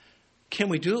 But can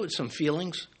we do it with some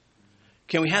feelings?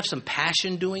 Can we have some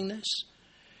passion doing this?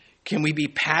 Can we be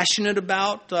passionate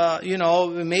about,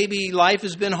 maybe life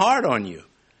has been hard on you?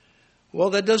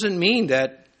 Well, that doesn't mean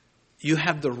that you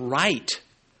have the right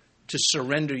to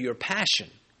surrender your passion.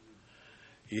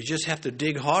 You just have to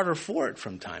dig harder for it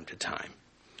from time to time.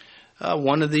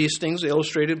 One of these things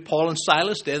illustrated Paul and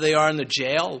Silas. There they are in the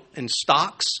jail in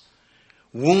stocks,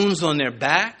 wounds on their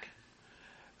back.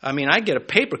 I mean, I get a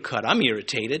paper cut. I'm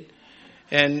irritated.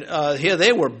 And here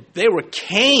they were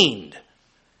caned.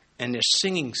 And they're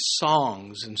singing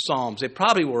songs and psalms. They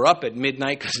probably were up at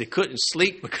midnight because they couldn't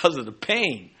sleep because of the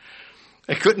pain.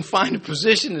 They couldn't find a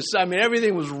position.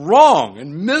 Everything was wrong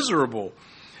and miserable.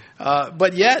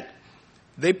 But yet,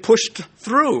 they pushed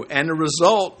through, and the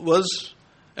result was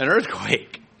an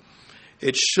earthquake.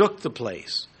 It shook the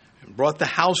place and brought the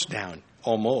house down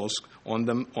almost on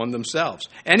themselves.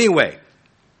 Anyway,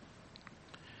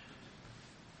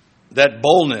 that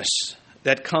boldness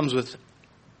that comes with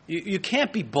you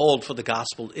can't be bold for the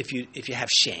gospel if you have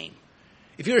shame.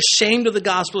 If you're ashamed of the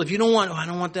gospel, if you don't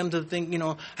want them to think,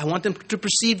 I want them to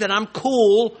perceive that I'm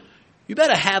cool, you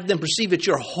better have them perceive that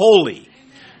you're holy,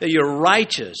 that you're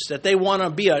righteous, that they want to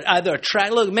be either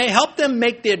attracted. Look, may help them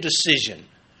make their decision.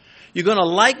 You're going to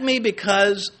like me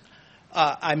because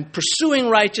I'm pursuing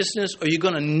righteousness, or you're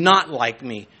going to not like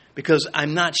me because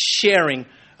I'm not sharing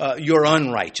your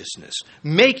unrighteousness.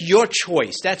 Make your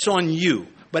choice. That's on you.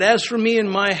 But as for me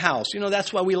and my house,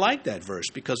 that's why we like that verse,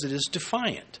 because it is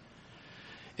defiant.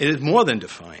 It is more than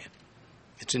defiant.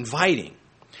 It's inviting.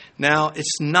 Now,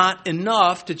 it's not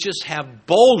enough to just have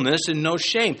boldness and no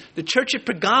shame. The church at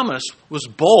Pergamos was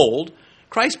bold.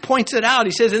 Christ points it out.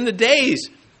 He says, in the days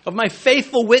of my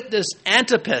faithful witness,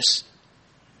 Antipas,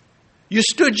 you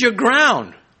stood your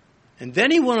ground. And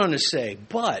then he went on to say,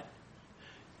 but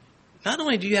not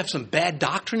only do you have some bad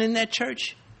doctrine in that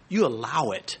church, you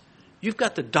allow it. You've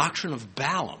got the doctrine of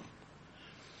Balaam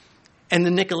and the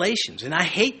Nicolaitans, and I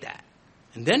hate that.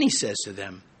 And then he says to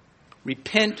them,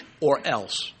 repent or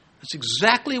else. That's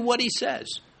exactly what he says.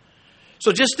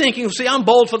 So just thinking, I'm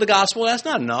bold for the gospel, that's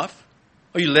not enough.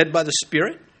 Are you led by the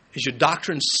Spirit? Is your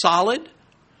doctrine solid?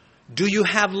 Do you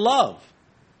have love?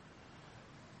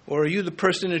 Or are you the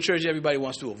person in the church everybody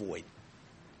wants to avoid?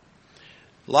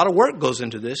 A lot of work goes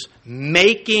into this.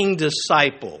 Making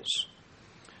disciples.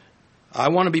 I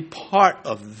want to be part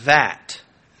of that.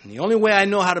 And the only way I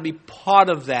know how to be part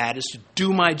of that is to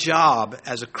do my job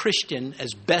as a Christian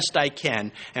as best I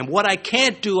can. And what I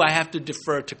can't do, I have to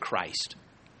defer to Christ.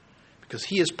 Because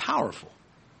he is powerful.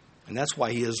 And that's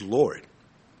why he is Lord.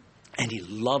 And he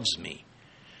loves me.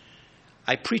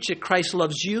 I preach that Christ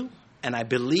loves you, and I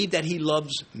believe that he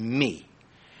loves me.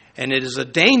 And it is a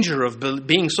danger of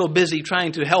being so busy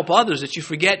trying to help others that you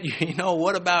forget,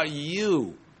 what about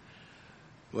you?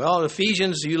 Well,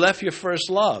 Ephesians, you left your first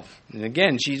love. And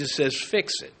again, Jesus says,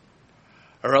 fix it,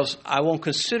 or else I won't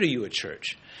consider you a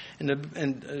church.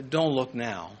 And don't look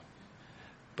now.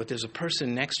 But there's a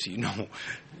person next to you. No,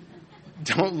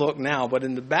 don't look now. But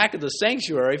in the back of the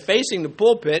sanctuary, facing the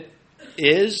pulpit,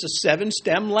 is a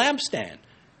 7-stem lampstand.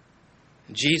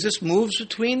 Jesus moves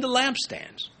between the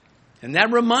lampstands. And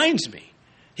that reminds me,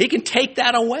 he can take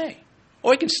that away.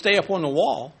 Or he can stay up on the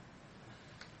wall.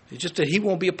 It's just that he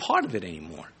won't be a part of it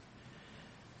anymore.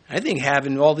 I think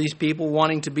having all these people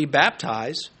wanting to be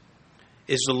baptized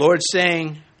is the Lord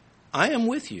saying, I am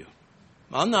with you.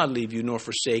 I'll not leave you nor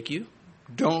forsake you.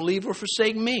 Don't leave or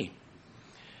forsake me.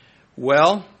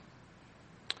 Well,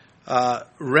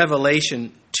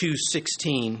 Revelation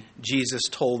 2:16, Jesus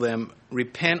told them,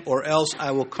 repent or else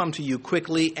I will come to you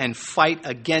quickly and fight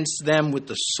against them with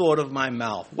the sword of my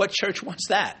mouth. What church wants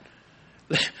that?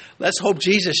 Let's hope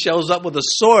Jesus shows up with a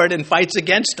sword and fights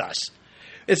against us.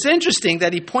 It's interesting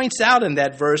that he points out in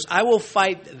that verse, I will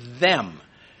fight them.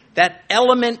 That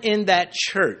element in that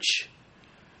church.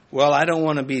 Well, I don't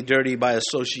want to be dirty by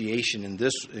association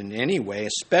in any way,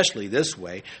 especially this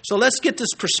way. So let's get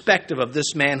this perspective of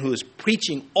this man who is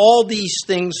preaching all these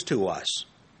things to us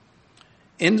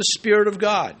in the Spirit of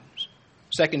God.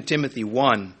 2 Timothy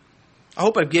 1. I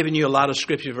hope I've given you a lot of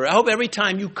scripture. I hope every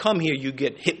time you come here, you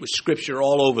get hit with scripture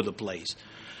all over the place.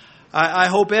 I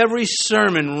hope every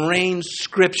sermon rains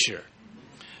scripture,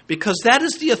 because that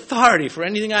is the authority for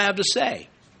anything I have to say.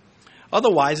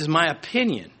 Otherwise, it's my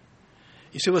opinion.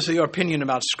 You say, what's your opinion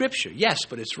about scripture? Yes,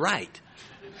 but it's right.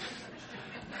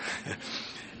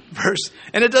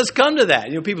 And it does come to that.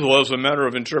 People say, well, it's a matter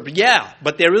of interpretation. Yeah,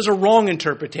 but there is a wrong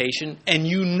interpretation, and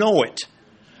you know it.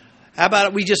 How about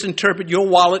it? We just interpret your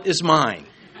wallet is mine.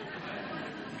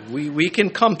 We can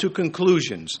come to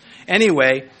conclusions.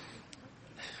 Anyway,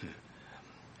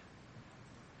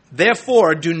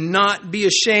 therefore, do not be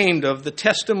ashamed of the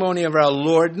testimony of our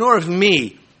Lord, nor of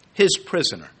me, his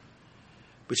prisoner,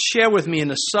 but share with me in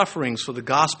the sufferings for the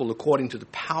gospel according to the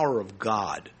power of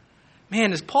God.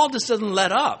 Man, Paul just doesn't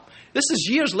let up. This is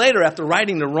years later after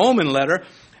writing the Roman letter,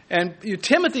 and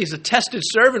Timothy's a tested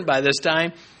servant by this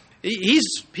time.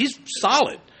 He's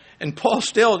solid. And Paul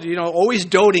still, always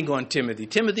doting on Timothy.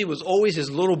 Timothy was always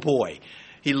his little boy.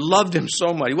 He loved him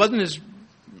so much. He wasn't his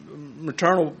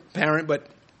maternal parent, but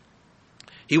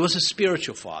he was his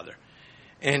spiritual father.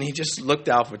 And he just looked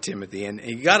out for Timothy. And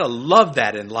you got to love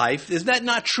that in life. Is that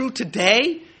not true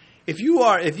today? If you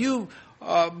are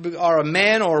a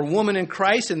man or a woman in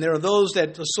Christ, and there are those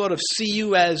that sort of see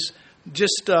you as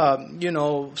just,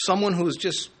 someone who's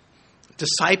just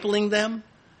discipling them,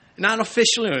 not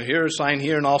officially, here, sign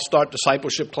here, and I'll start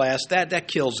discipleship class. That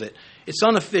kills it. It's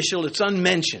unofficial. It's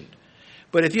unmentioned.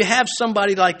 But if you have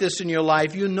somebody like this in your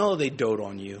life, they dote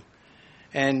on you.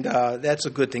 And that's a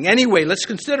good thing. Anyway, let's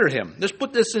consider him. Let's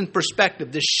put this in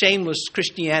perspective, this shameless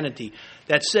Christianity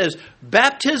that says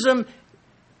baptism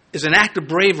is an act of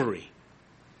bravery.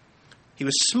 He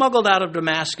was smuggled out of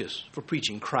Damascus for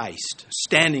preaching Christ,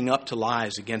 standing up to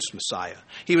lies against Messiah.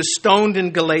 He was stoned in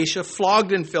Galatia,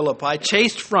 flogged in Philippi,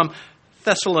 chased from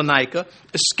Thessalonica,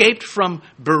 escaped from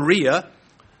Berea,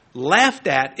 laughed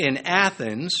at in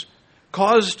Athens,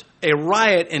 caused a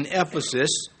riot in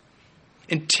Ephesus,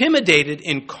 intimidated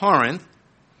in Corinth,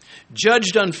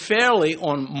 judged unfairly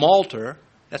on Malta.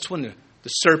 That's when the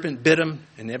serpent bit him,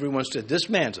 and everyone said, this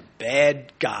man's a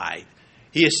bad guy.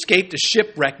 He escaped a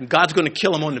shipwreck, and God's going to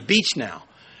kill him on the beach now.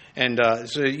 And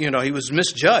so he was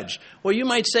misjudged. Well, you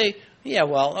might say, yeah,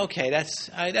 well, okay,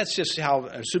 that's just how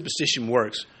superstition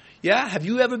works. Yeah, have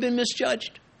you ever been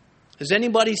misjudged? Has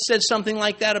anybody said something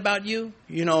like that about you?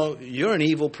 You're an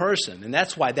evil person, and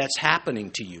that's why that's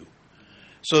happening to you.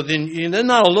 So then they're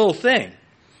not a little thing.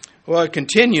 Well, it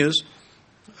continues.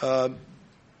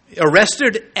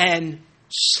 Arrested and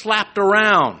slapped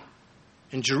around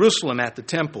in Jerusalem at the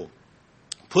temple.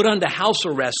 Put under house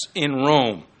arrest in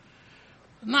Rome.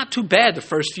 Not too bad the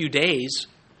first few days.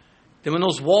 Then when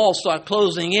those walls start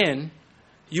closing in,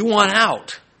 you want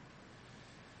out.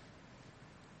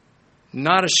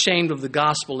 Not ashamed of the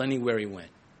gospel anywhere he went.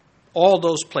 All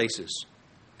those places.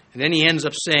 And then he ends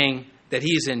up saying that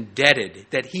he's indebted,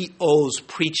 that he owes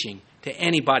preaching to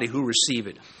anybody who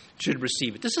should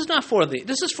receive it. This is not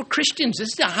this is for Christians. This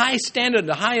is a high standard,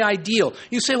 a high ideal.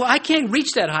 You say, well, I can't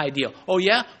reach that high ideal. Oh,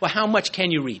 yeah? Well, how much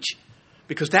can you reach?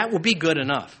 Because that will be good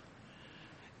enough.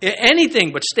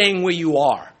 Anything but staying where you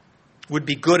are would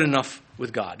be good enough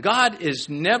with God. God is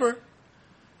never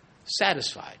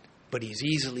satisfied, but he's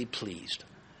easily pleased.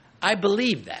 I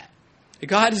believe that.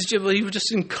 God is, He will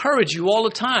just encourage you all the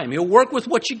time. He'll work with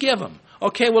what you give Him.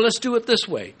 Okay, well, let's do it this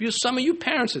way. Some of you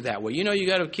parents are that way. You know, you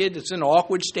got a kid that's in an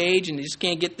awkward stage and they just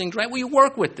can't get things right. Well, you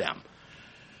work with them.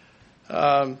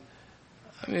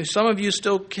 Some of you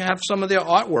still have some of their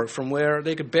artwork from where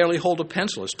they could barely hold a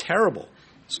pencil. It's terrible.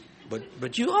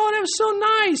 But you, that was so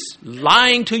nice.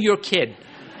 Lying to your kid.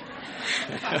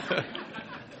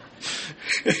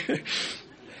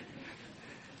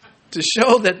 To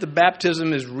show that the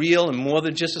baptism is real and more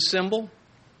than just a symbol,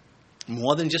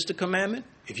 more than just a commandment,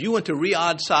 if you went to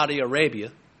Riyadh, Saudi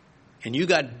Arabia, and you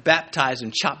got baptized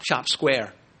in Chop Chop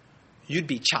Square, you'd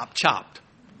be chopped.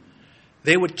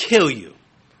 They would kill you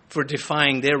for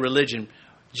defying their religion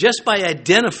just by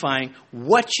identifying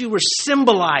what you were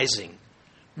symbolizing,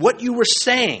 what you were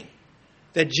saying,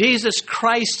 that Jesus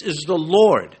Christ is the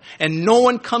Lord, and no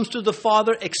one comes to the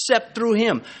Father except through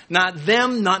Him. Not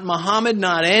them, not Muhammad,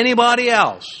 not anybody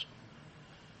else.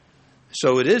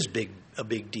 So it is a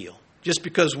big deal. Just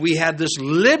because we have this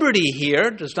liberty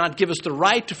here does not give us the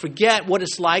right to forget what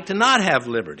it's like to not have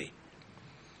liberty.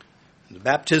 The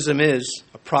baptism is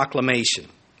a proclamation.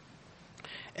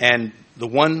 And the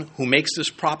one who makes this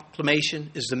proclamation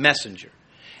is the messenger.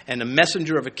 And the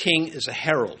messenger of a king is a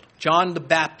herald. John the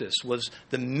Baptist was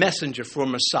the messenger for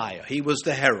Messiah. He was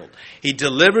the herald. He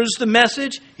delivers the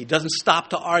message. He doesn't stop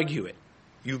to argue it.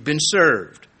 You've been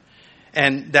served.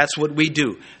 And that's what we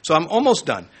do. So I'm almost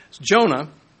done. Jonah,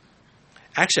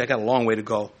 actually I got a long way to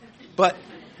go. But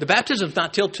the baptism's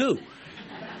not till 2.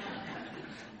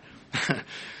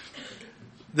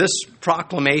 This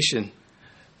proclamation,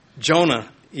 Jonah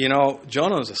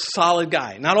is a solid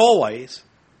guy. Not always,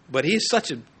 but he's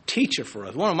such a teacher for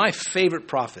us. One of my favorite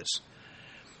prophets.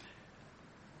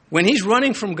 When he's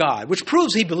running from God, which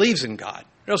proves he believes in God,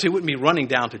 or else he wouldn't be running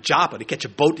down to Joppa to catch a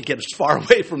boat to get as far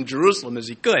away from Jerusalem as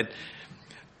he could.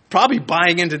 Probably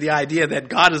buying into the idea that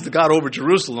God is the God over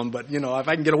Jerusalem, but, if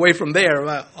I can get away from there,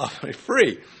 I'll be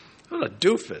free. What a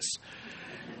doofus.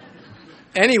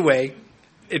 Anyway,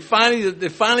 it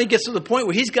finally gets to the point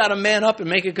where he's got to man up and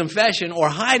make a confession or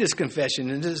hide his confession.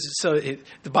 And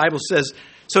the Bible says,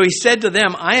 so he said to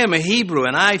them, I am a Hebrew,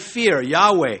 and I fear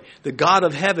Yahweh, the God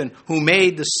of heaven, who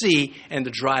made the sea and the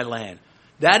dry land.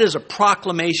 That is a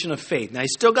proclamation of faith. Now,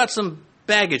 he's still got some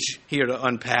baggage here to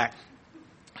unpack.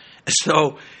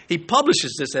 So he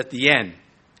publishes this at the end.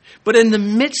 But in the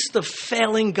midst of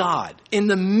failing God, in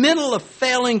the middle of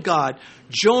failing God,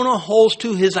 Jonah holds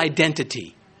to his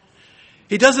identity.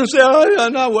 He doesn't say,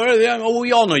 I'm not worthy.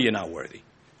 We all know you're not worthy.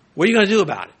 What are you going to do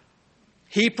about it?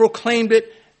 He proclaimed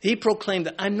it. He proclaimed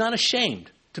that I'm not ashamed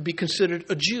to be considered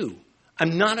a Jew.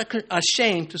 I'm not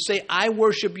ashamed to say I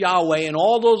worship Yahweh and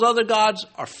all those other gods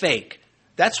are fake.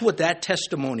 That's what that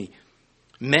testimony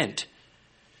meant.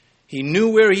 He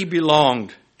knew where he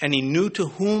belonged, and he knew to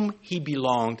whom he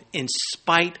belonged in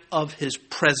spite of his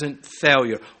present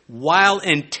failure. While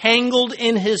entangled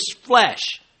in his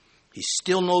flesh, he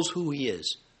still knows who he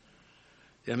is.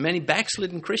 There are many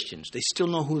backslidden Christians. They still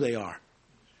know who they are.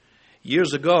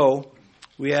 Years ago,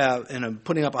 and I'm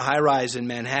putting up a high-rise in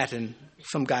Manhattan.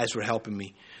 Some guys were helping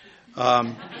me.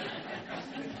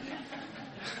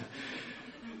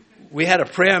 We had a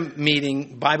prayer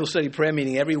meeting, Bible study prayer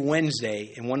meeting every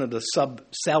Wednesday in one of the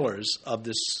sub-cellars of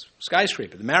this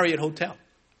skyscraper, the Marriott Hotel.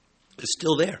 It's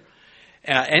still there.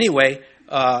 Anyway,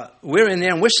 we're in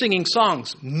there and we're singing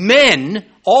songs.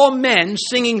 All men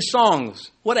singing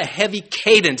songs. What a heavy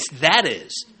cadence that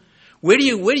is. Where do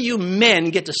you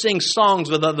men get to sing songs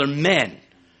with other men?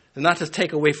 And not to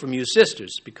take away from you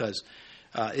sisters, because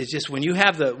it's just when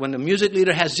the music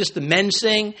leader has just the men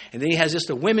sing and then he has just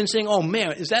the women sing, oh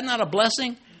man, is that not a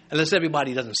blessing? Unless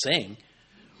everybody doesn't sing.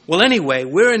 Well, anyway,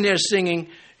 we're in there singing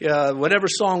whatever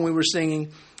song we were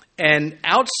singing, and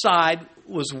outside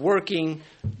was working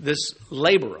this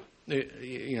laborer.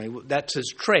 That's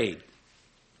his trade.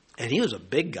 And he was a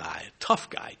big guy, a tough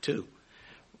guy too.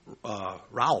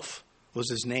 Ralph was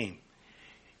his name.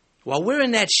 While we're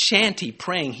in that shanty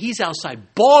praying, he's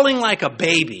outside bawling like a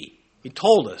baby. He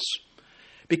told us.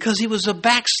 Because he was a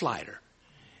backslider.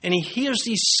 And he hears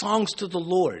these songs to the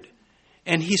Lord.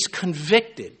 And he's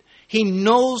convicted. He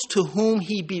knows to whom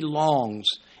he belongs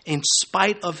in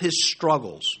spite of his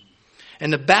struggles.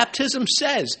 And the baptism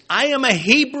says, I am a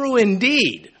Hebrew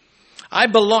indeed. I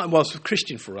belong. Well, it's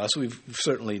Christian for us.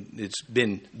 It's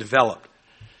been developed.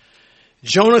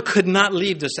 Jonah could not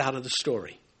leave this out of the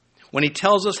story. When he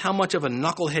tells us how much of a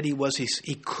knucklehead he was,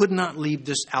 he could not leave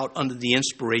this out under the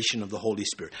inspiration of the Holy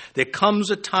Spirit. There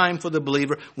comes a time for the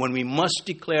believer when we must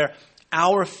declare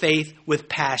our faith with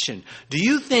passion. Do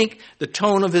you think the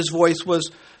tone of his voice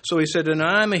was, so he said, and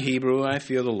I'm a Hebrew, and I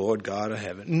fear the Lord God of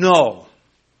heaven? No.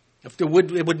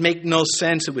 It would make no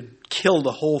sense. It would kill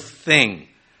the whole thing.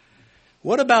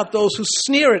 What about those who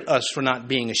sneer at us for not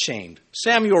being ashamed?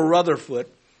 Samuel Rutherford,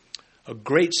 a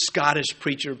great Scottish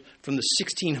preacher from the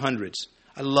 1600s.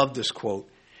 I love this quote.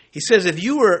 He says, if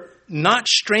you were not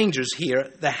strangers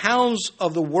here, the hounds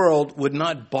of the world would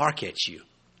not bark at you.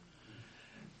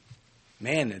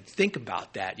 Man, think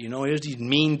about that. You know, there's these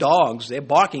mean dogs. They're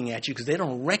barking at you because they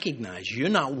don't recognize you. You're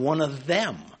not one of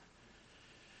them.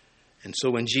 And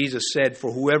so when Jesus said,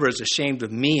 for whoever is ashamed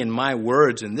of me and my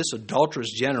words in this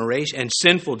adulterous generation and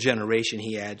sinful generation,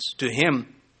 he adds, to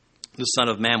him the Son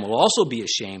of Man will also be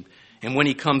ashamed. And when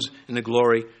he comes in the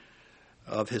glory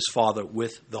of his Father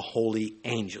with the holy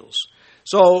angels.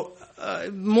 So,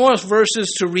 more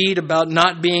verses to read about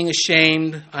not being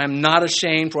ashamed. I am not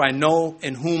ashamed, for I know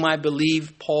in whom I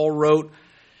believe, Paul wrote.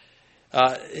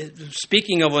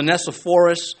 Speaking of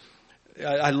Onesiphorus,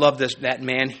 I love that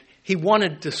man. He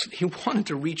wanted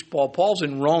to reach Paul. Paul's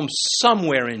in Rome,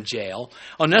 somewhere in jail.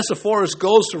 Onesiphorus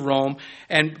goes to Rome,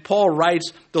 and Paul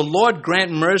writes, the Lord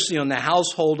grant mercy on the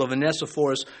household of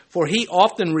Onesiphorus, for he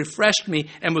often refreshed me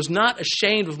and was not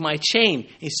ashamed of my chain.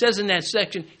 He says in that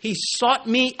section, he sought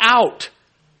me out.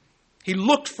 He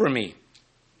looked for me.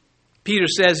 Peter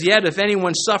says, yet if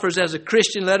anyone suffers as a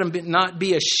Christian, let him not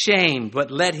be ashamed, but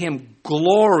let him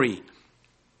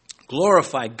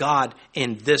glorify God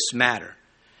in this matter.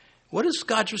 What is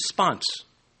God's response?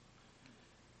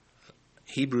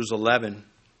 Hebrews 11,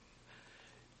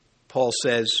 Paul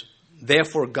says,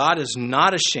 therefore God is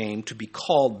not ashamed to be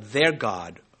called their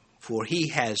God, for he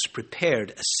has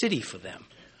prepared a city for them.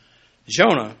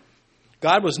 Jonah,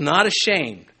 God was not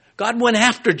ashamed. God went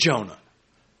after Jonah,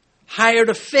 hired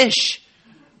a fish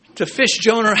to fish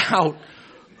Jonah out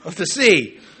of the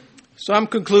sea. So I'm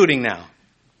concluding now.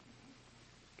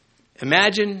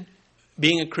 Imagine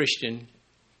being a Christian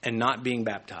and not being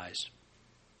baptized.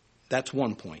 That's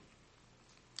one point.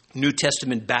 New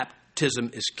Testament baptism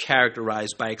is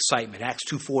characterized by excitement. Acts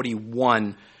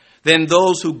 2:41. Then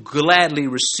those who gladly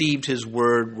received his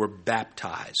word were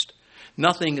baptized.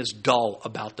 Nothing is dull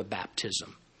about the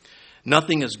baptism.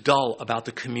 Nothing is dull about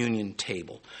the communion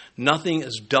table. Nothing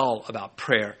is dull about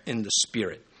prayer in the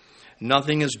Spirit.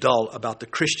 Nothing is dull about the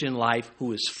Christian life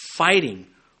who is fighting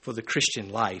for the Christian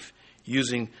life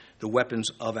using the weapons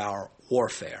of our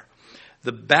warfare.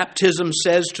 The baptism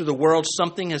says to the world,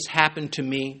 something has happened to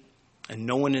me and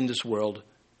no one in this world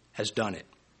has done it.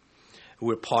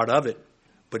 We're part of it,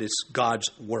 but it's God's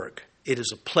work. It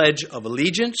is a pledge of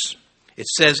allegiance. It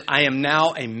says, I am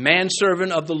now a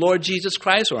manservant of the Lord Jesus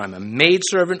Christ, or I'm a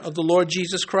maidservant of the Lord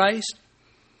Jesus Christ.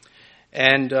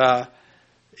 And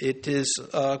it is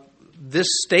this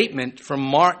statement from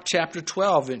Mark chapter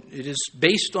 12. It is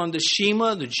based on the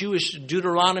Shema, the Jewish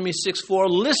Deuteronomy 6:4.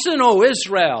 Listen, O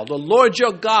Israel, the Lord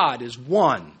your God is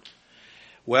one.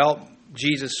 Well,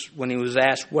 Jesus, when he was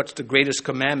asked, what's the greatest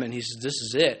commandment? He says, this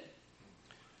is it.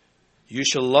 You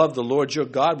shall love the Lord your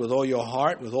God with all your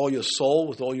heart, with all your soul,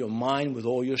 with all your mind, with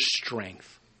all your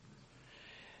strength.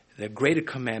 The greater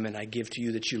commandment I give to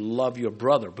you, that you love your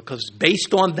brother. Because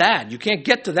based on that, you can't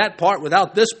get to that part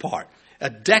without this part. A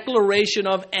declaration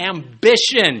of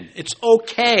ambition. It's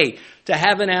okay to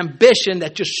have an ambition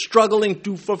that you're struggling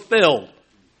to fulfill.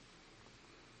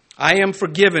 I am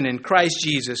forgiven in Christ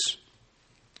Jesus,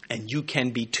 and you can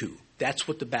be too. That's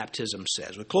what the baptism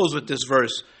says. We'll close with this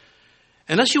verse.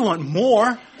 Unless you want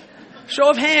more, show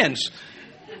of hands.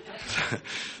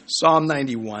 Psalm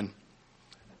 91.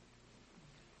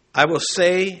 I will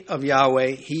say of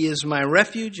Yahweh, he is my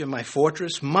refuge and my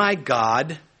fortress, my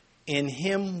God. In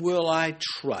him will I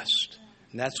trust.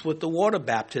 And that's what the water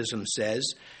baptism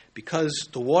says, because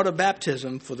the water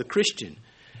baptism for the Christian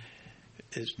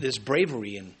is there's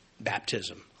bravery in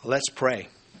baptism. Let's pray.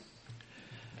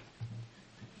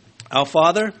 Our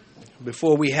Father,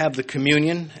 before we have the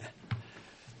communion,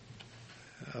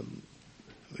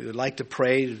 we would like to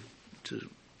pray to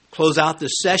close out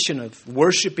this session of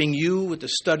worshiping you with the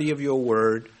study of your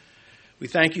word. We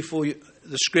thank you for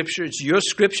the scripture. It's your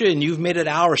scripture, and you've made it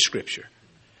our scripture.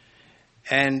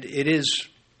 And it is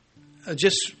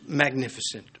just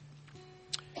magnificent.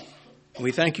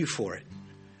 We thank you for it.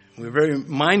 We're very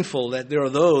mindful that there are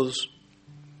those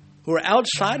who are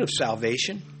outside of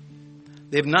salvation.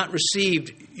 They've not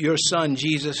received your Son,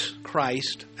 Jesus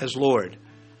Christ, as Lord.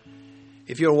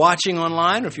 If you're watching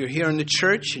online, or if you're here in the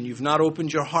church and you've not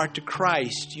opened your heart to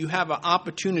Christ, you have an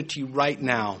opportunity right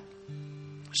now.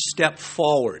 Step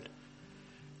forward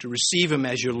to receive him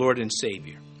as your Lord and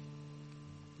Savior.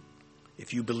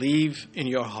 If you believe in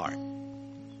your heart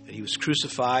that he was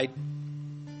crucified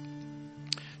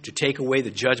to take away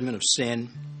the judgment of sin,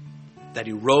 that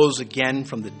he rose again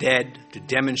from the dead to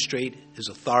demonstrate his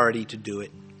authority to do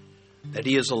it, that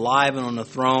he is alive and on the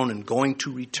throne and going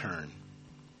to return,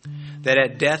 that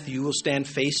at death you will stand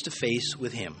face to face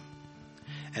with him.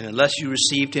 And unless you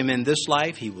received him in this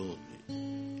life, he will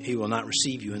not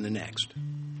receive you in the next.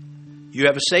 You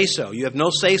have a say-so. You have no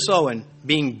say-so in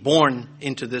being born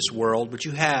into this world, but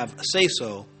you have a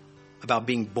say-so about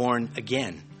being born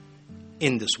again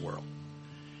in this world.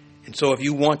 And so if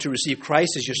you want to receive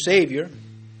Christ as your Savior,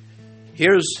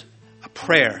 here's a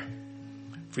prayer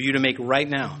for you to make right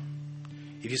now.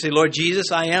 If you say, Lord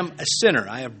Jesus, I am a sinner.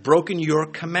 I have broken your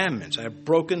commandments. I have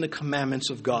broken the commandments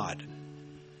of God.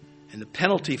 And the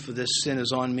penalty for this sin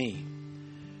is on me.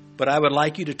 But I would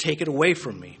like you to take it away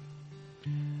from me.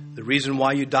 The reason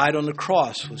why you died on the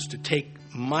cross was to take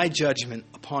my judgment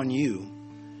upon you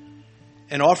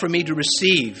and offer me to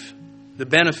receive the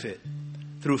benefit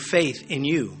through faith in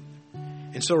you.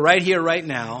 And so right here, right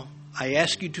now, I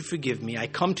ask you to forgive me. I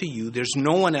come to you. There's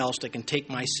no one else that can take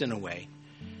my sin away.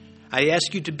 I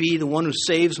ask you to be the one who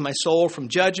saves my soul from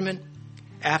judgment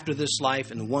after this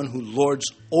life and the one who lords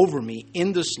over me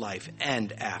in this life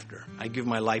and after. I give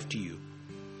my life to you.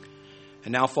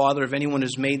 And now, Father, if anyone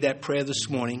has made that prayer this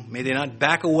morning, may they not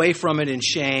back away from it in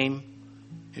shame,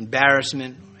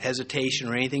 embarrassment, hesitation,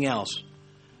 or anything else.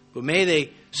 But may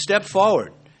they step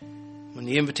forward when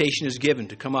the invitation is given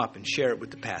to come up and share it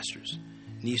with the pastors.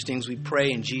 And these things we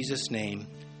pray in Jesus' name.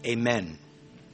 Amen.